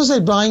long as they're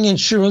buying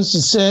insurance,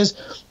 it says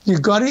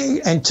you've got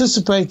to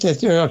anticipate that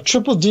there are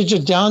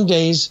triple-digit down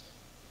days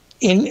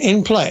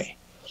in play,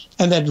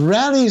 and that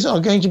rallies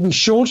are going to be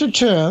shorter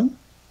term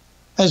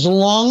as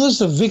long as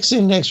the VIX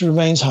index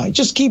remains high.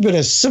 Just keep it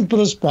as simple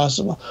as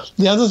possible.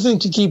 The other thing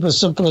to keep as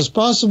simple as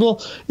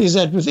possible is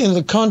that within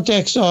the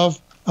context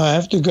of,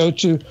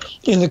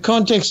 in the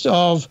context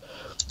of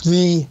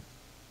the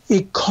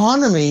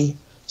economy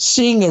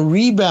seeing a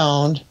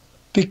rebound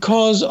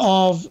because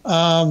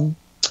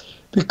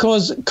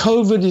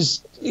COVID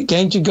is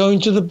going to go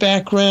into the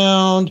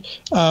background.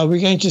 We're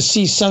going to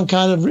see some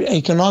kind of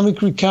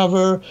economic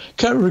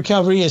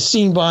recovery as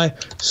seen by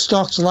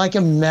stocks like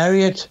a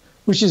Marriott,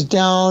 which is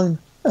down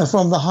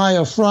from the high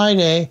of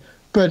Friday,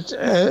 but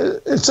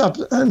it's up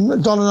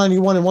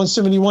 $1.91 and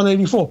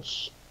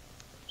 171.84,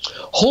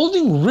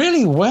 holding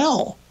really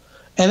well.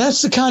 And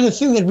that's the kind of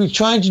thing that we're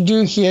trying to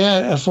do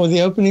here for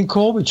the opening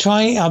call. We're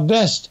trying our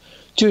best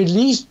to at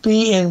least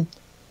be in,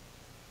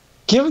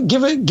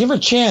 give a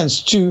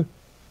chance to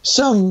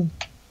some,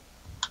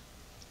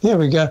 there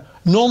we go,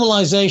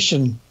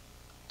 normalization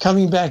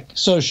coming back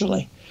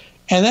socially.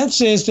 And that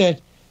says that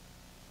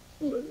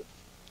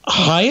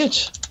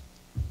Hyatt,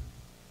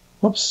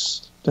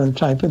 whoops, don't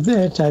type it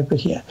there, type it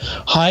here.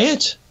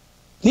 Hyatt,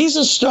 these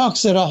are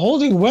stocks that are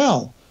holding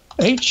well.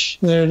 H,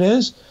 there it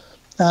is.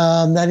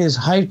 That is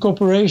Hyatt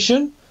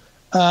Corporation.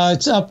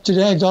 It's up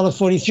today,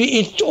 $1.43.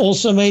 It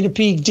also made a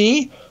peak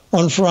D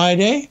on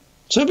Friday.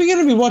 So we're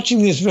going to be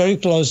watching this very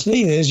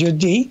closely. There's your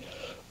D.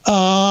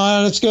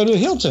 Let's go to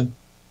Hilton.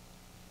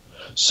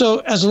 So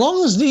as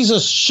long as these are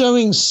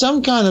showing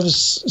some kind of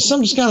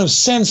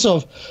sense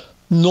of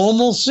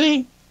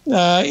normalcy,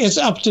 it's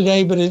up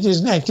today, but it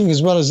isn't acting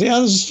as well as the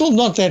others. It's still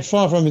not that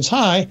far from its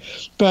high,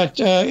 but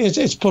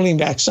it's pulling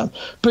back some.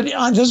 But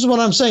this is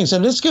what I'm saying. So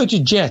let's go to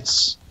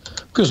Jets.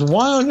 Because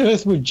why on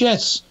earth would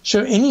Jets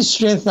show any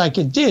strength like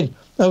it did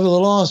over the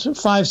last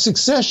 5-6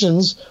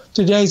 sessions?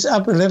 Today's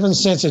up 11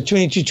 cents at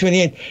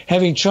 22.28,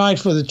 having tried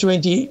for the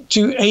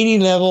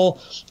 22.80 level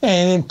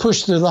and then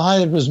pushed to the high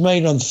that was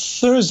made on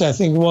Thursday, I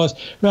think it was,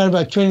 around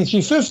about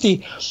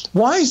 23.50.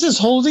 Why is this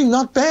holding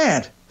not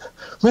bad?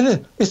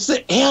 When it's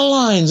the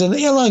airlines, and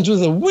the airlines with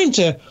the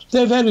winter,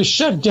 they've had to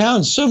shut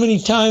down so many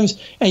times,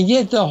 and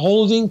yet they're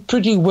holding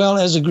pretty well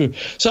as a group.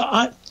 So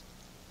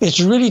it's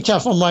really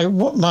tough. On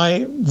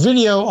my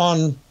video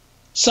on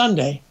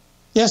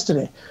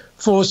yesterday,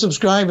 for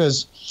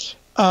subscribers,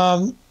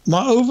 my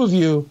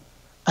overview,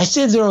 I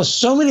said there are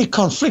so many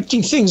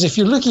conflicting things. If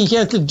you're looking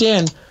here at the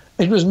Den,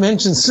 it was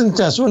mentioned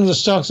Cintas, one of the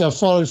stocks I've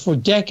followed for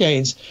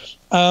decades.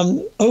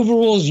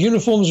 Overalls,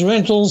 uniforms,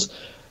 rentals,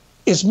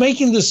 it's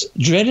making this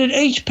dreaded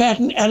H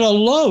pattern at a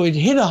low. It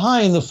hit a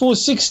high in the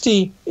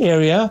 460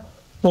 area.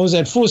 What was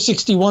that?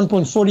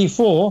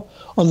 461.44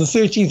 on the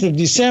 13th of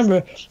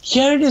December.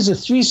 Here it is at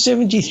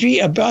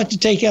 373, about to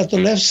take out the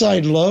left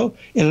side low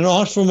in an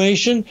arc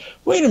formation.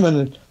 Wait a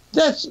minute.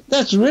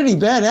 That's really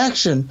bad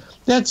action.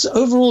 That's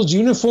overalls,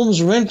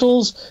 uniforms,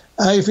 rentals.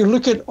 If you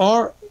look at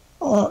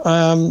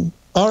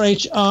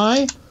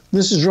RHI,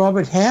 this is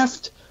Robert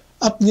Half,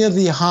 up near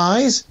the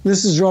highs.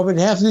 This is Robert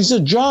Half. These are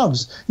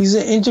jobs. These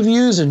are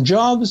interviews and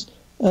jobs.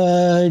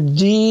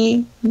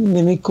 D,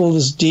 let me call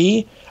this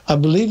D. I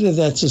believe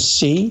that's a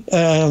C.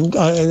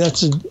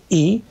 That's an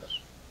E.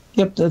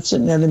 Yep, that's it.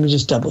 Now let me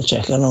just double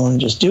check. I don't want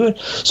to just do it.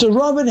 So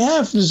Robert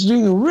Half is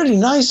doing really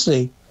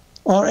nicely.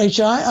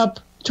 RHI up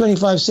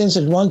 25 cents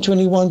at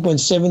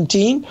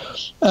 121.17,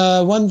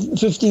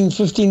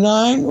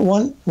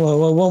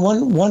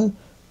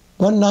 115.59,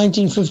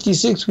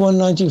 119.56,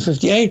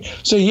 119.58.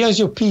 So here's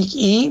your peak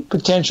E,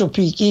 potential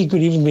peak E.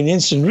 Could even be an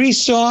instant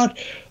restart.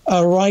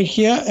 Right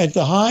here at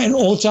the high, an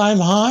all-time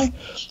high.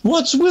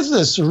 What's with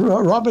this,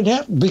 Robert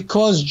Half?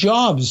 Because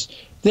jobs.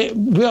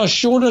 We are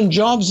short on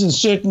jobs in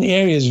certain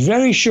areas,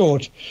 very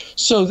short.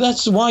 So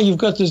that's why you've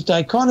got this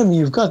dichotomy.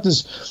 You've got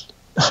this.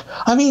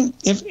 I mean,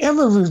 if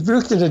ever we've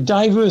looked at a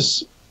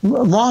diverse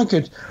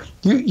market,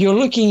 you're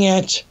looking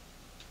at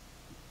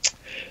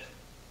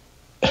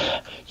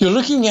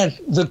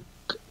the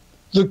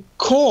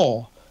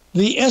core,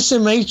 the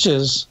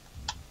SMHs,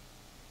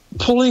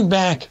 pulling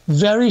back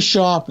very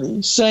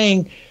sharply,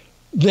 saying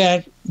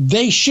that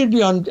they should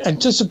be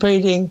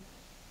anticipating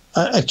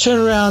a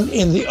turnaround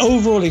in the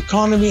overall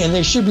economy, and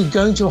they should be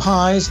going to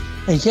highs.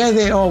 And here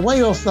they are,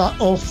 way off the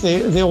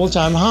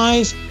all-time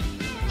highs,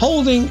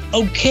 holding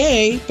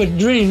okay, but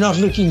really not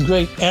looking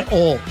great at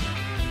all.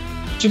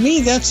 To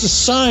me, that's a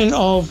sign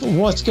of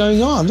what's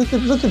going on. Look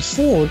at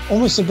Ford,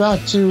 almost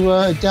about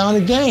to down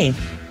again.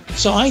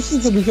 So I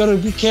think that we've got to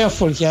be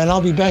careful here, and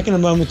I'll be back in a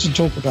moment to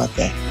talk about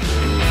that.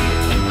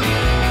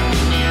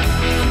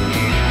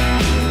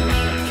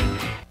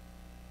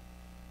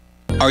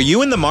 Are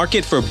you in the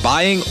market for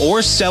buying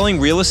or selling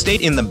real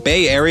estate in the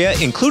Bay Area,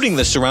 including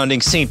the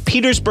surrounding St.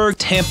 Petersburg,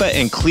 Tampa,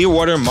 and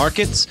Clearwater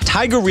markets?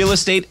 Tiger Real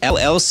Estate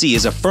LLC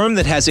is a firm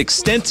that has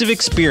extensive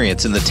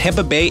experience in the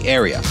Tampa Bay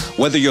area.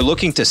 Whether you're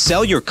looking to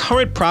sell your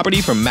current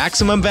property for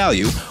maximum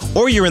value,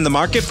 or you're in the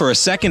market for a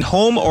second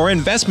home or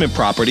investment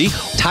property,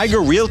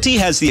 Tiger Realty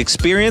has the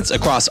experience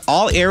across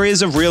all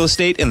areas of real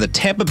estate in the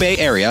Tampa Bay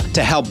area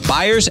to help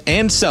buyers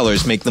and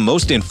sellers make the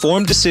most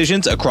informed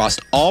decisions across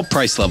all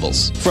price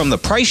levels. From the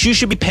price you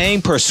should be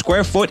paying per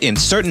square foot in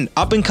certain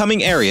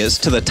up-and-coming areas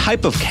to the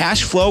type of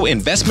cash flow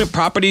investment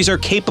properties are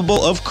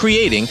capable of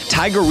creating,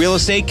 Tiger Real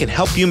Estate can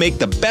help you make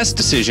the best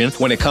decision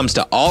when it comes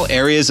to all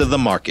areas of the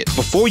market.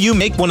 Before you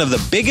make one of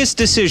the biggest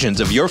decisions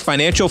of your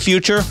financial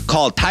future,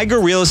 call Tiger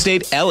Real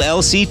Estate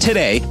LLC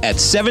today at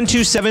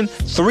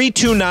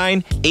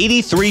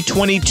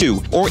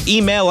 727-329-8322 or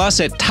email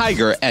us at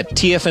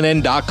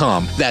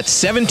tiger@tfnn.com. That's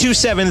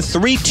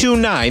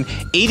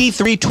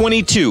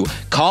 727-329-8322.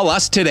 Call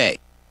us today.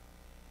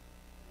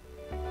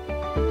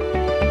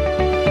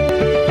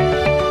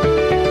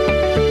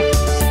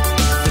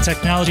 The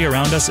technology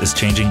around us is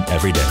changing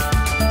every day.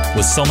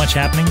 With so much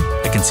happening,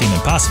 it can seem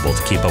impossible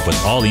to keep up with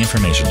all the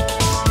information.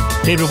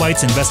 David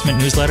White's investment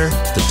newsletter,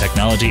 The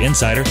Technology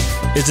Insider,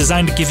 is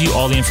designed to give you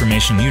all the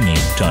information you need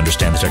to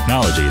understand the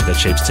technology that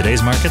shapes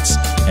today's markets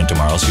and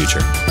tomorrow's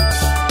future.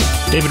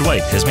 David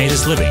White has made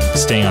his living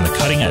staying on the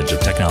cutting edge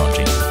of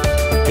technology.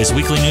 His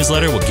weekly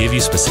newsletter will give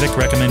you specific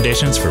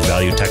recommendations for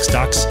value tech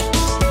stocks,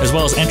 as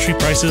well as entry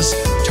prices,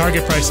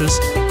 target prices,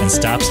 and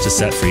stops to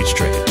set for each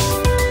trade.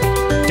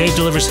 Dave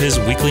delivers his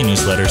weekly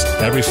newsletters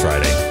every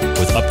Friday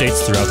with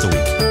updates throughout the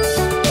week.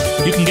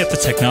 You can get the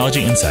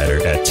Technology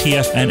Insider at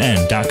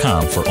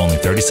TFNN.com for only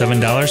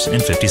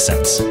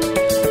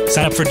 $37.50.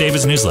 Sign up for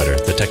David's newsletter,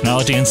 The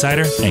Technology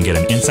Insider, and get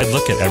an inside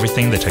look at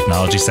everything the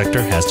technology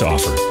sector has to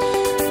offer.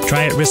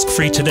 Try it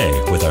risk-free today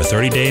with our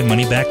 30-day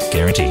money-back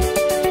guarantee.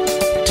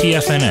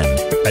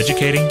 TFNN,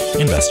 educating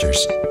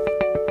investors.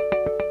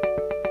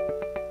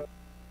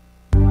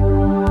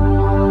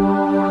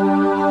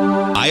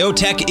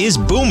 Biotech is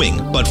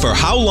booming, but for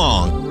how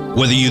long?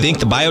 Whether you think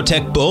the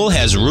biotech bull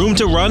has room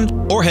to run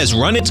or has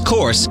run its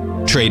course,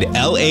 trade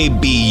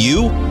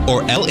LABU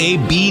or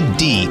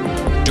LABD.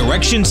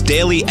 Direction's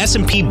daily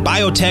S&P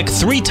Biotech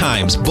 3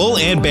 times bull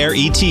and bear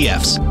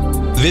ETFs.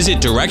 Visit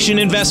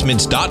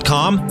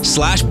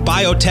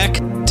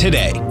directioninvestments.com/biotech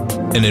today.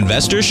 An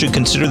investor should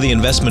consider the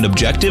investment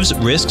objectives,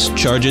 risks,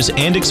 charges,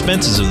 and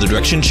expenses of the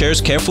Direction shares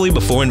carefully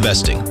before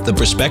investing. The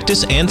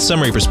prospectus and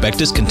summary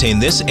prospectus contain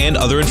this and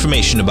other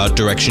information about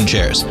Direction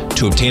shares.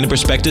 To obtain a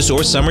prospectus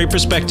or summary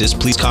prospectus,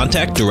 please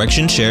contact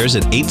Direction shares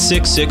at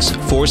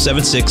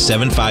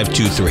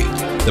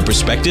 866-476-7523. The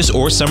prospectus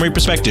or summary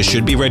prospectus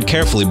should be read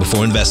carefully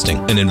before investing.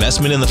 An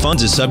investment in the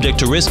funds is subject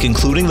to risk,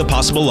 including the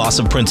possible loss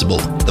of principal.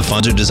 The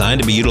funds are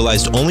designed to be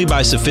utilized only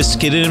by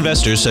sophisticated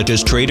investors such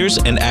as traders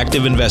and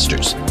active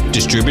investors.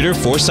 Distributor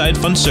Foreside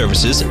Fund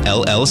Services,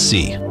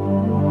 LLC.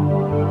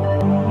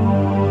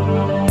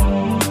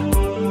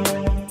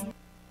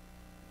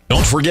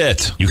 Don't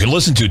forget, you can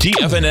listen to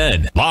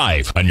TFNN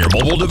live on your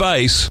mobile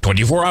device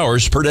 24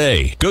 hours per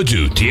day. Go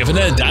to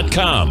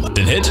TFNN.com,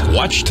 then hit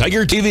Watch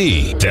Tiger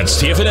TV. That's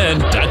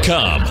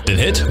TFNN.com, then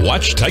hit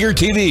Watch Tiger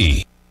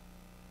TV.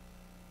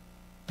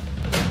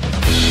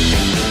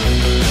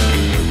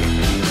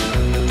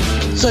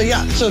 So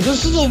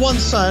this is the one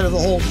side of the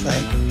whole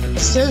thing. It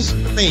says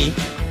to me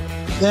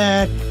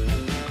that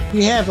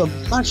we have a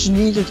much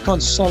needed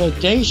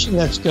consolidation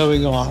that's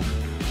going on.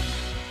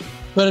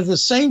 But at the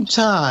same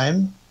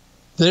time,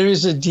 there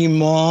is a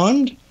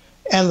demand,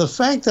 and the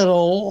fact that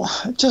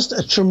just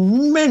a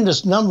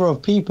tremendous number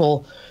of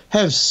people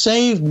have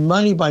saved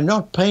money by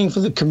not paying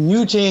for the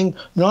commuting,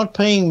 not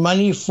paying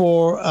money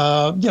for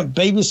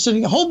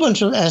babysitting, a whole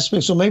bunch of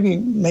aspects, or maybe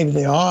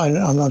they are, and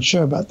I'm not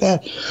sure about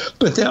that.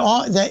 But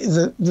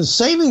the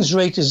savings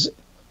rate is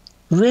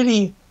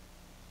really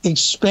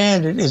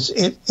expanded.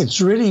 It's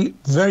really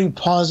very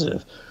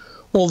positive.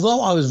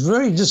 Although I was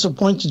very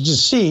disappointed to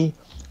see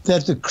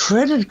that the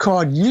credit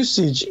card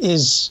usage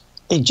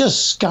it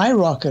just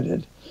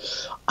skyrocketed.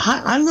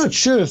 I'm not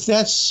sure if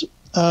that's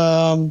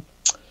to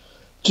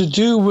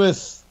do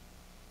with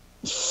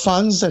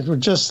funds that were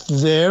just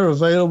there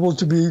available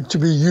to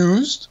be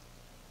used,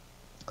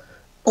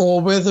 or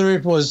whether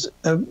it was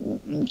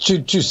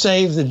to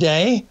save the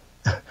day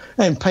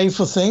and pay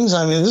for things.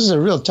 I mean, this is a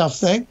real tough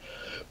thing.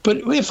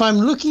 But if I'm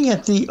looking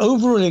at the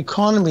overall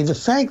economy, the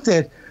fact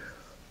that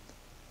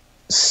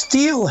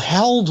steel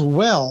held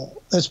well,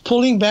 it's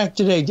pulling back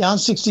today, down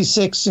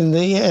 66 in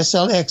the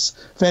SLX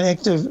Van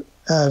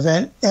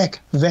Eck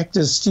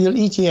Vector Steel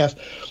ETF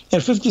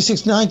at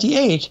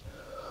 56.98.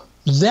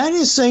 That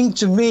is saying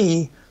to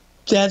me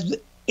that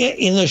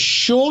in the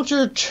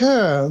shorter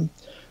term,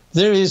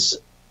 there is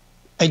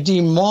a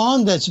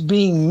demand that's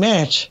being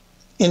met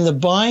in the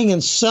buying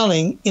and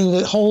selling in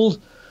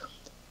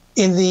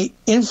the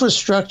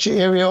infrastructure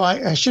area.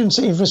 I shouldn't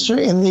say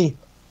infrastructure, in the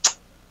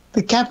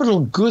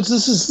capital goods.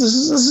 This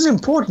is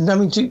important. I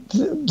mean,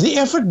 the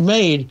effort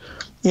made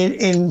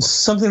in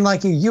something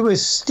like a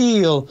U.S.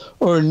 Steel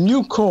or a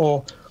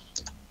Nucor,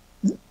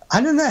 I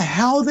don't know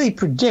how they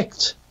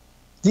predict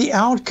the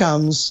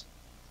outcomes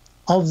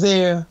of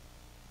their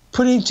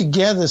putting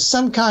together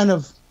some kind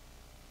of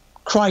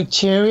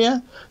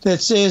criteria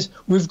that says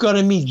we've got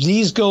to meet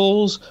these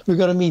goals, we've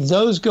got to meet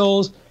those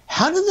goals.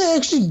 How do they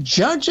actually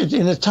judge it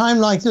in a time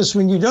like this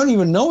when you don't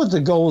even know what the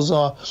goals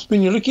are?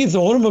 When you're looking at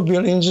the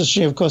automobile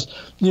industry, of course,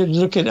 you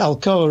look at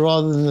Alcoa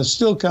rather than the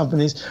steel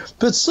companies,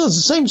 but still it's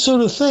the same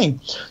sort of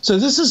thing. So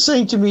this is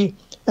saying to me,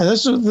 and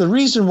this is the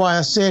reason why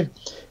I said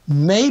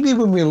maybe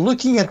when we're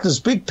looking at this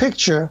big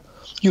picture,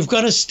 you've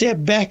got to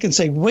step back and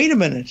say, wait a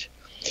minute.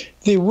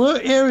 There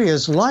were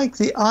areas like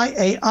the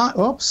IAI,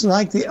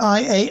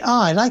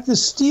 like the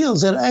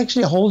steels that are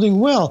actually holding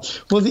well.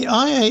 Well, the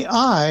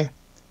IAI,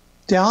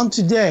 down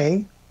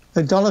today,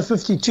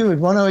 $1.52 at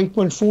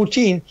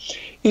 108.14,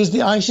 is the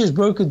iShares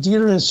Broker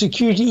Dealer and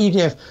Security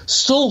ETF,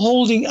 still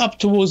holding up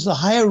towards the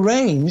higher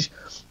range.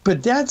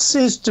 But that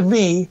says to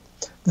me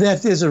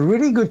that there's a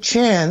really good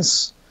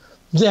chance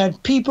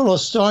that people are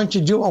starting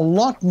to do a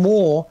lot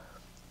more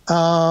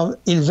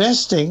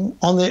investing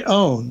on their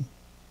own.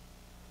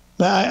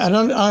 I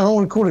don't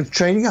want to call it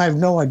trading. I have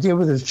no idea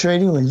whether it's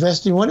trading or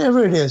investing,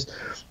 whatever it is.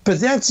 But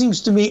that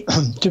seems to me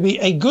to be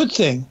a good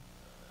thing.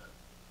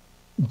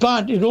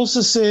 But it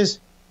also says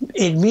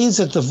it means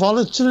that the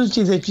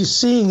volatility that you're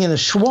seeing in a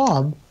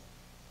Schwab,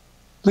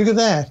 look at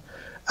that,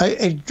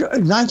 a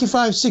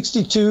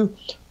 95.62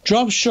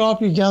 drops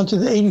sharply down to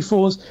the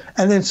 84s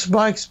and then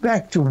spikes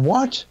back to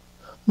what?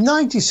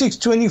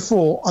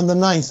 96.24 on the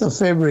 9th of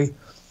February.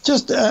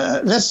 Just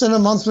less than a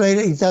month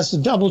later, it does the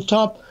double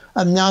top,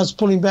 and now it's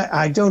pulling back.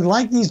 I don't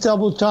like these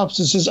double tops.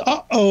 It says,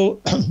 uh-oh,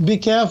 be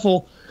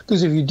careful,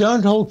 because if you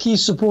don't hold key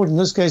support, in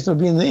this case, it'll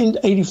be in the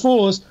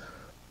 84s,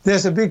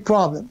 there's a big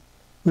problem.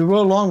 We were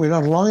long, we're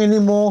not long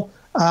anymore.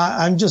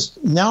 I'm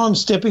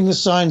stepping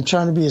aside and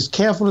trying to be as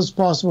careful as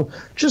possible,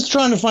 just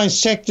trying to find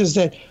sectors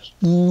that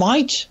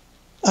might,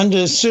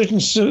 under certain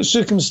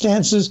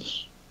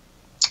circumstances,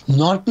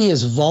 not be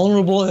as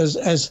vulnerable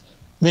as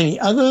many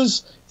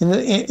others in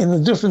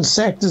the different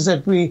sectors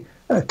that we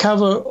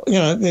cover.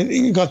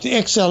 You got the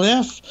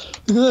XLF.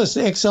 Look at this,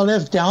 the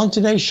XLF down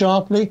today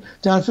sharply,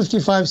 down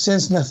 55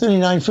 cents, now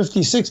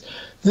 39.56.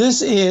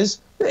 This is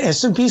the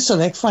S&P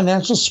Select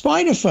Financial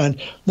Spider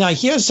Fund. Now,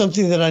 here's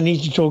something that I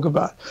need to talk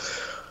about.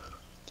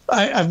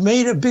 I've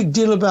made a big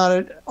deal about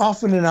it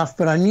often enough,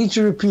 but I need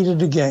to repeat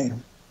it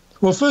again.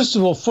 Well, first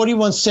of all,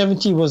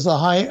 41.70 was the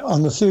high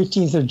on the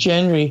 13th of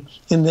January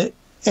in the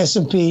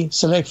S&P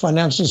Select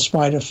Financial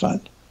Spider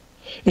Fund.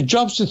 It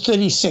drops to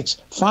 36.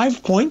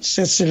 5 points,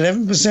 that's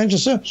 11% or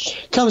so,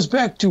 comes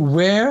back to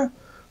where?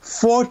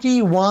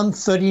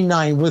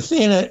 41.39,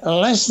 within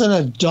less than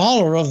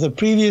 $1 of the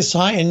previous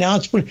high, and now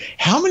it's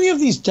how many of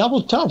these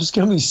double tops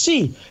can we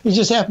see? It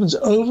just happens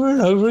over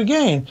and over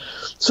again.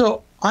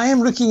 So I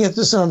am looking at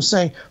this and I'm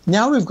saying,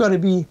 now we've got to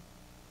be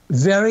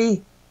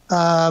very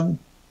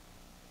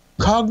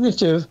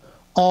cognitive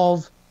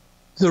of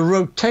the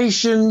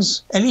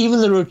rotations and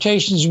even the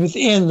rotations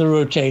within the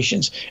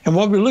rotations. And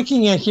what we're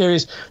looking at here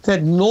is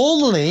that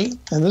normally,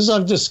 and this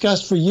I've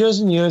discussed for years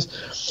and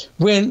years,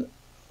 when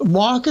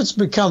markets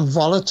become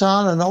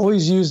volatile, and I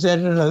always use that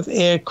in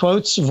air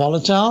quotes,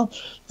 volatile,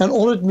 and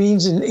all it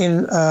means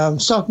in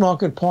stock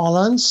market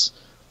parlance,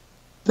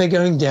 they're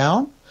going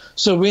down.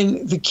 So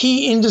when the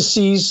key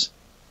indices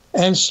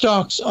and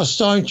stocks are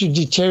starting to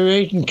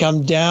deteriorate and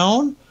come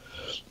down,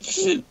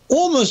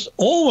 almost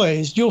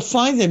always you'll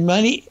find that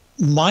money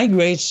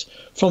migrates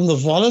from the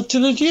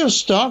volatility of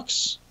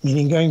stocks,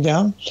 meaning going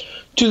down,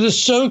 to the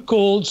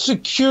so-called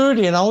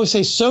security. And I always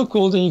say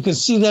so-called, and you can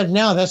see that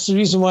now. That's the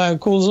reason why I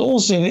call it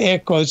also in air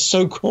quotes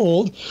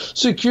so-called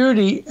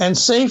security and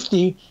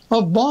safety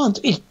of bonds.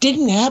 It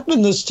didn't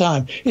happen this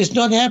time. It's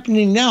not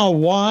happening now.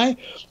 Why?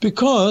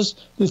 Because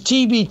the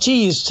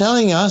TBT is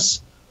telling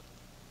us,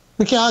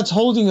 look how it's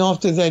holding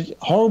after that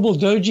horrible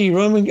doji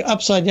Roman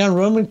upside-down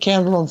Roman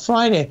candle on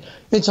Friday.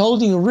 It's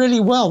holding really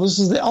well. This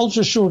is the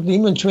ultra-short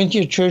Lehman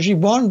 20-year Treasury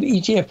bond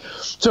ETF.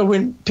 So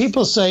when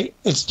people say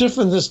it's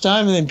different this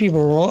time, and then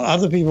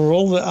other people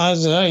roll their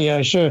eyes, oh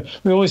yeah, sure.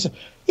 We always say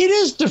it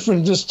is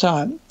different this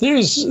time. There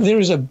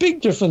is a big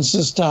difference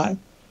this time,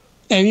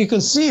 and you can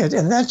see it.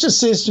 And that just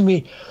says to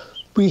me,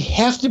 we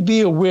have to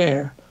be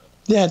aware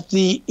that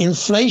the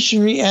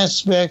inflationary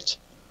aspect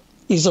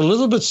is a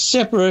little bit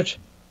separate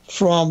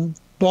from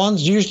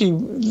bonds. Usually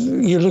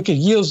you look at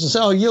yields and say,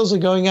 oh, yields are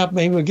going up,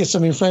 maybe we'll get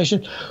some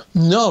inflation.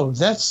 No,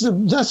 that's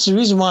the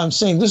reason why I'm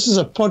saying this is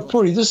a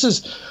potpourri. This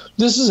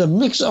is a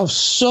mix of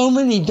so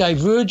many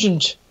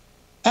divergent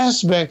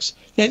aspects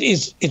that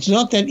it's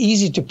not that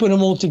easy to put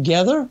them all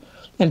together.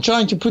 And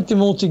trying to put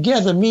them all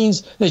together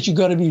means that you've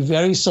got to be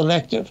very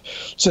selective.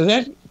 So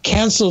that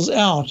cancels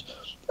out.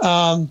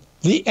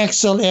 The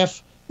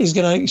XLF is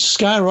going to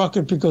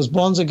skyrocket because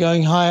bonds are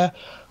going higher.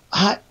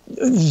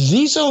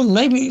 These are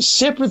maybe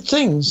separate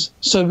things.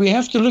 So we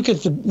have to look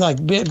at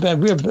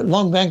we have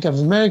long Bank of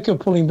America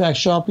pulling back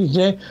sharply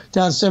today,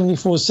 down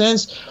 74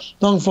 cents.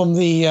 Long from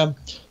the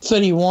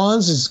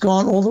 31s, it's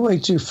gone all the way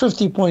to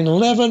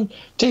 50.11,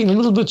 taking a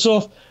little bit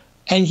off.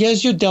 And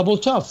here's your double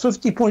top,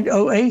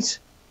 50.08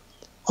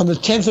 on the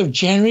 10th of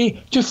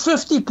January to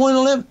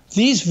 50.11.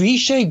 These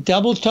V-shaped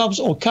double tops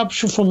or cup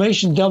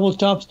formation double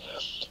tops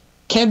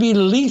can be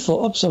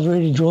lethal. Oops, I've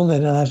already drawn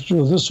that, and I have to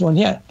draw this one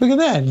here. Look at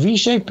that,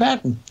 V-shaped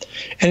pattern.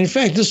 And in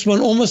fact, this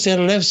one almost had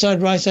a left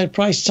side, right side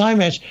price time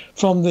match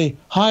from the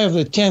high of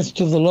the 10th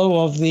to the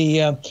low of the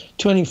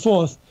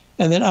 24th,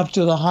 and then up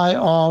to the high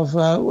of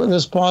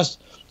this past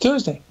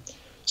Thursday.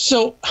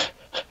 So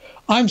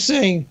I'm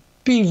saying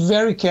be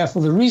very careful.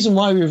 The reason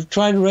why we've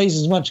tried to raise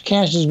as much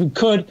cash as we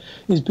could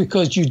is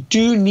because you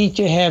do need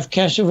to have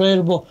cash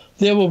available.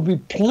 There will be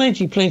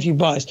plenty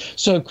buys.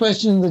 So a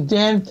question in the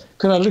Dan,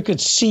 could I look at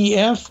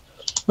CF?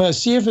 Well,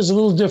 CF is a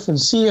little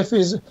different. CF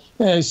is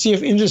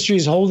CF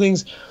Industries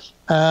Holdings,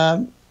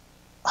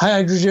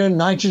 hydrogen,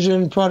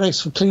 nitrogen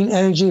products for clean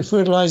energy,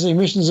 fertilizer,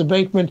 emissions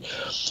abatement.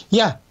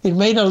 Yeah, it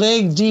made a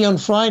leg D on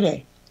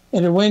Friday,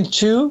 and it went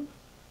to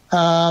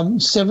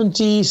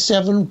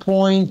 77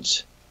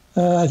 point,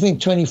 I think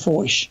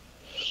 24-ish.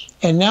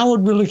 And now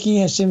what we're looking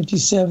at,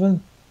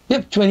 77,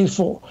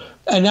 24.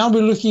 And now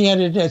we're looking at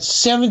it at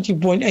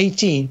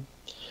 70.18.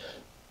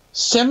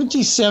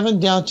 77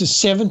 down to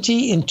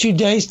 70 in 2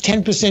 days,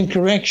 10%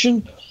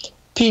 correction.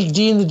 Peak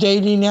D in the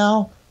daily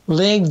now,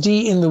 leg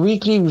D in the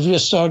weekly. We've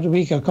just started the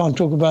week. I can't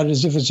talk about it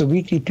as if it's a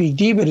weekly peak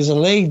D, but it's a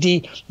leg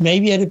D,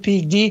 maybe at a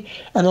peak D,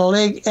 and a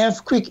leg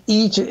F, quick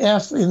E to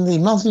F in the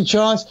monthly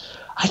charts.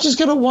 I just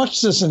got to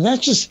watch this, and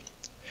that's just,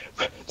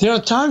 There are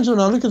times when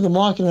I look at the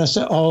market and I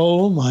say,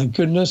 oh my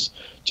goodness,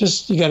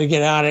 you got to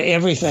get out of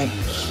everything.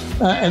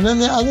 And then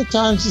there are other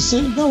times to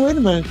say, no, wait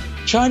a minute,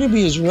 try to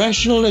be as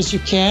rational as you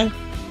can.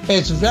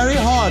 It's very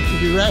hard to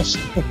be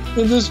rational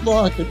in this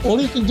market.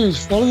 All you can do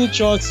is follow the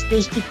charts as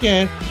best you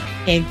can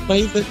and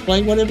play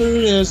whatever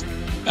it is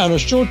on a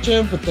short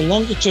term, but the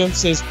longer term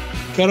says,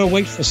 got to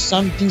wait for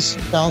some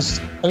decent bounce,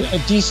 a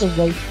decent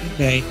rate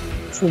today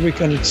before we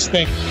can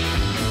expect.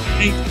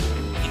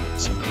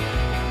 It's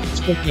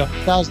going to be up,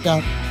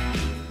 down,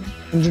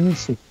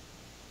 150.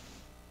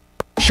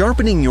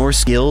 Sharpening your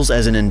skills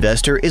as an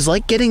investor is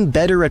like getting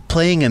better at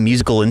playing a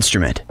musical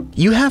instrument.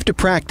 You have to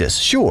practice,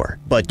 sure,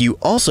 but you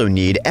also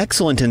need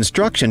excellent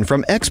instruction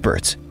from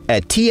experts.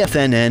 At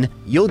TFNN,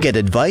 you'll get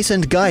advice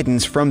and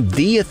guidance from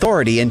the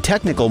authority in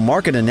technical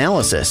market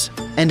analysis.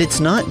 And it's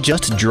not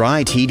just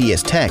dry,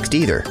 tedious text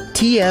either.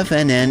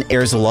 TFNN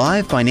airs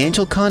live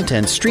financial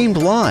content streamed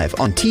live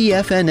on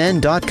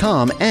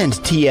TFNN.com and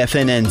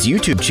TFNN's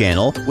YouTube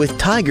channel with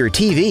Tiger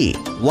TV,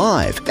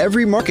 live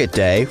every market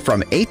day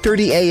from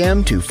 8:30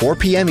 a.m. to 4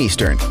 p.m.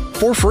 Eastern,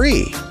 for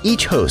free.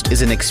 Each host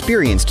is an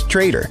experienced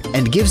trader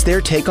and gives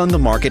their take on the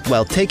market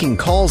while taking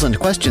calls and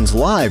questions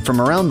live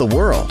from around the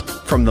world.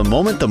 From the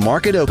moment the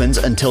market opens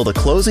until the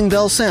closing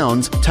bell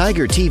sounds,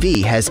 Tiger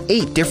TV has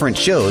 8 different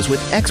shows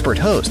with expert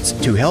hosts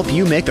to help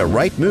you make the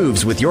right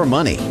moves with your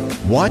money.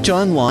 Watch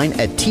online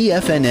at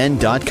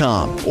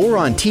TFNN.com or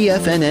on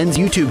TFNN's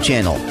YouTube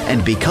channel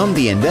and become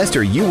the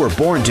investor you were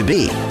born to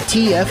be.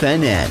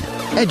 TFNN,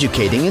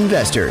 educating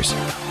investors.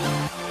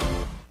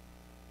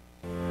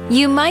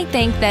 You might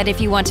think that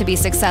if you want to be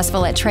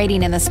successful at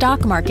trading in the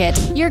stock market,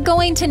 you're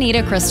going to need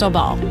a crystal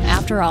ball.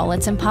 After all,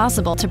 it's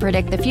impossible to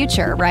predict the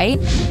future, right?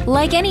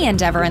 Like any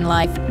endeavor in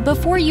life,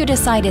 before you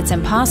decide it's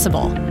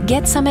impossible,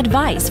 get some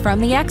advice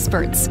from the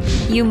experts.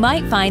 You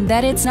might find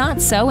that it's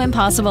not so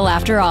impossible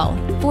after all.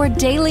 For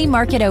daily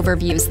market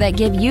overviews that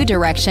give you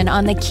direction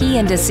on the key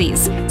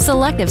indices,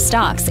 selective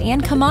stocks,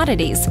 and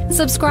commodities,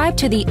 subscribe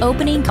to the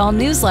Opening Call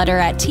newsletter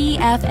at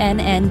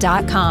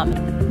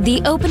TFNN.com. The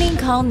Opening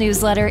Call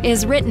newsletter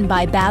is written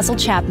by Basil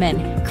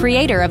Chapman,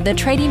 creator of the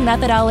trading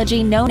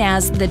methodology known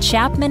as the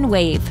Chapman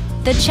Wave.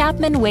 The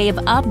Chapman Wave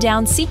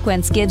up-down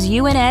sequence gives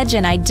you an edge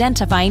in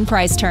identifying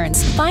price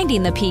turns,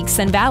 finding the peaks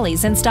and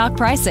valleys in stock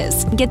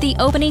prices. Get the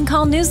Opening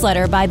Call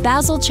newsletter by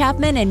Basil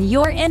Chapman in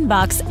your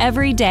inbox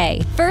every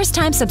day.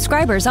 First-time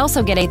subscribers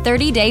also get a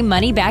 30-day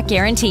money-back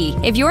guarantee.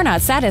 If you're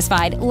not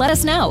satisfied, let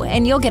us know,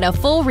 and you'll get a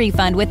full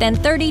refund within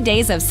 30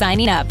 days of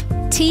signing up.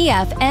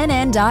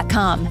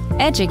 TFNN.com,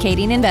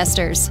 educating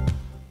investors.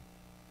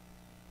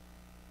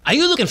 Are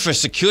you looking for a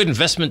secured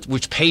investment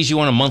which pays you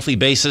on a monthly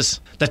basis?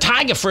 The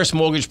Tiger First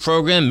Mortgage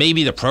Program may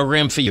be the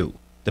program for you.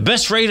 The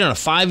best rate on a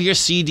 5-year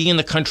CD in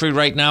the country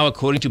right now,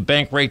 according to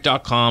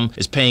Bankrate.com,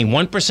 is paying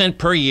 1%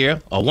 per year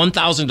or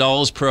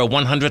 $1,000 per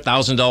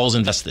 $100,000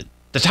 invested.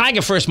 The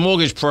Tiger First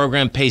Mortgage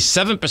Program pays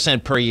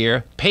 7% per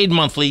year, paid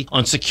monthly,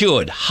 on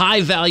secured,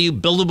 high-value,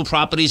 buildable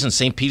properties in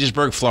St.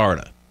 Petersburg,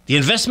 Florida. The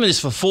investment is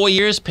for 4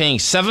 years, paying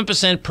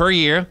 7% per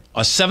year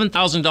or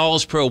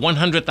 $7,000 per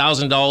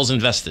 $100,000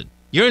 invested.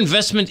 Your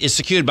investment is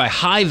secured by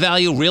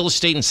high-value real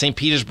estate in St.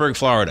 Petersburg,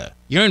 Florida.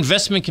 Your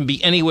investment can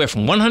be anywhere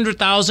from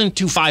 $100,000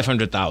 to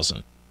 $500,000.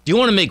 Do you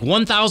want to make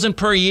 $1,000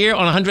 per year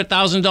on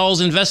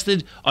 $100,000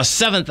 invested or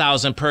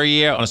 $7,000 per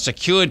year on a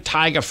secured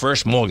Tiger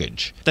First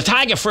mortgage? The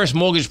Tiger First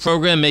Mortgage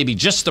Program may be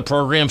just the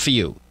program for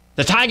you.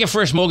 The Tiger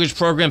First Mortgage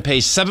Program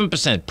pays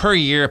 7% per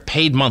year,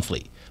 paid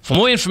monthly. For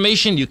more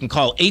information, you can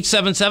call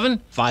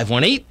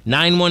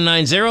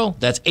 877-518-9190.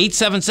 That's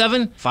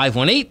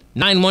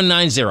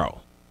 877-518-9190.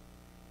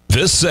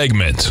 This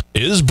segment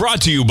is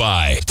brought to you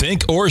by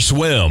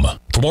Thinkorswim.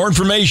 For more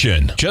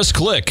information, just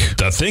click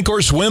the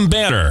Thinkorswim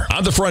banner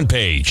on the front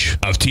page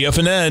of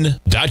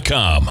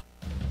TFNN.com.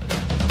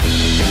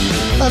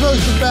 Hi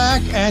folks, we're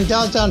back, and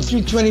Dow's down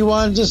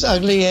 321, just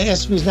ugly, and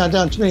S&P's now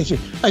down 23.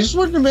 I just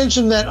wanted to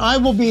mention that I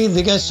will be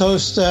the guest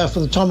host for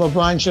the Tom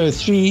O'Brien Show at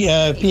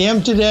 3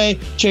 p.m. today.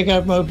 Check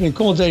out my Opening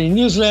Call daily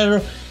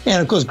newsletter.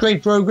 And, of course,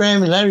 great program.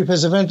 Larry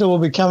Pesavento will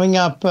be coming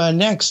up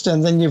next.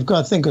 And then you've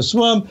got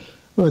Thinkorswim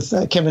with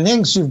Kevin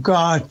Hincks. You've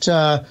got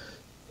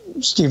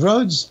Steve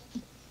Rhodes,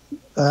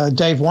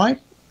 Dave White,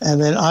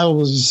 and then I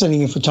will be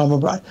sitting in for Tom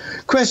O'Brien.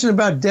 Question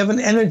about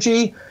Devon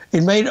Energy.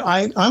 It made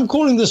I'm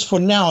calling this for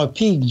now a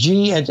peak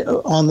G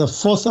on the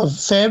 4th of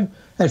Feb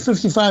at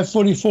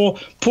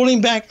 55.44, pulling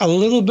back a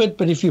little bit.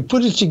 But if you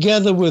put it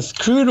together with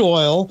crude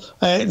oil,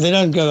 they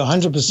don't go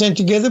 100%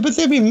 together, but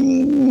they'll be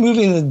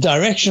moving the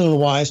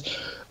directional-wise.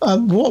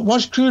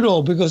 Watch crude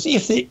oil, because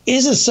if there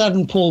is a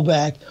sudden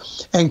pullback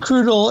and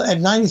crude oil at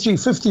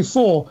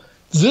 93.54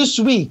 this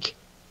week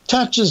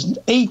touches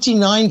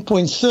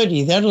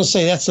 89.30, that'll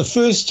say that's the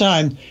first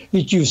time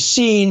that you've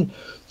seen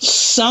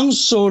some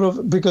sort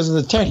of, because of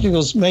the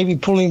technicals maybe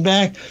pulling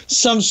back,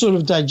 some sort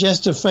of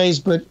digestive phase.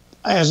 But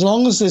as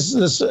long as there's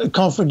this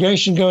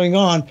conflagration going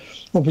on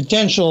or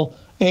potential,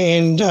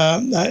 and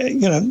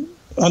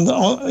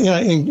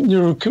in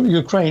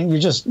Ukraine,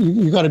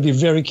 you got to be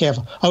very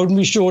careful. I wouldn't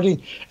be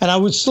shorting, and I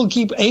would still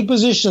keep a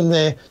position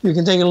there. You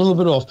can take a little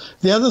bit off.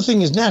 The other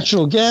thing is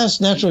natural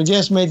gas. Natural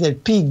gas made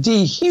that peak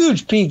D,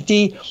 huge peak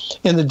D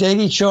in the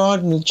daily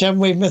chart and the Chapman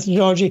wave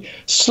methodology.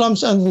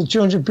 Slumps under the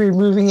 200-period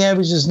moving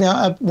average is now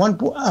up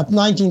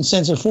 19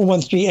 cents at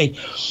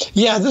 4138.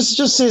 Yeah, this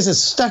just says it's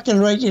stuck in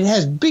range. It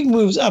has big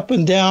moves up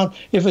and down.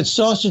 If it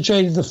starts to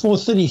trade at the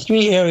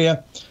 433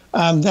 area,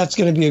 that's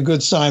going to be a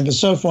good sign. But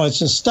so far, it's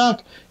just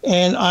stuck.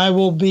 And I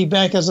will be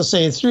back, as I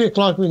say, at 3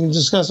 o'clock. We can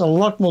discuss a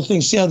lot more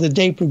things, see how the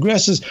day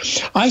progresses.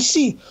 I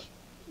see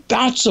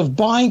bouts of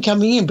buying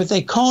coming in, but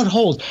they can't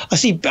hold. I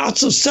see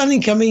bouts of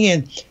selling coming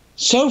in.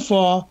 So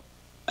far,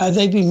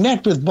 they've been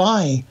met with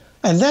buying.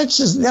 And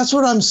that's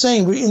what I'm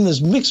saying. We're in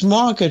this mixed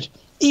market.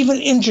 Even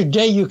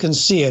intraday, you can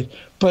see it.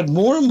 But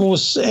more and more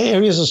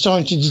areas are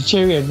starting to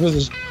deteriorate with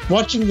us.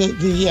 Watching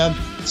the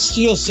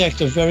steel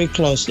sector very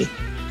closely.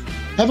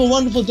 Have a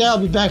wonderful day. I'll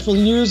be back for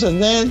the news.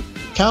 And then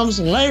comes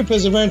Larry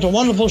Pesavento.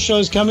 Wonderful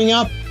shows coming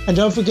up. And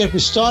don't forget, we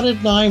start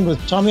at 9 with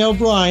Tommy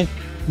O'Brien,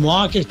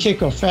 Market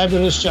Kickoff.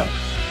 Fabulous show.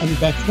 I'll be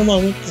back in a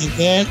moment. And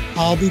then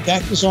I'll be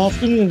back this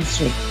afternoon at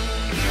 3.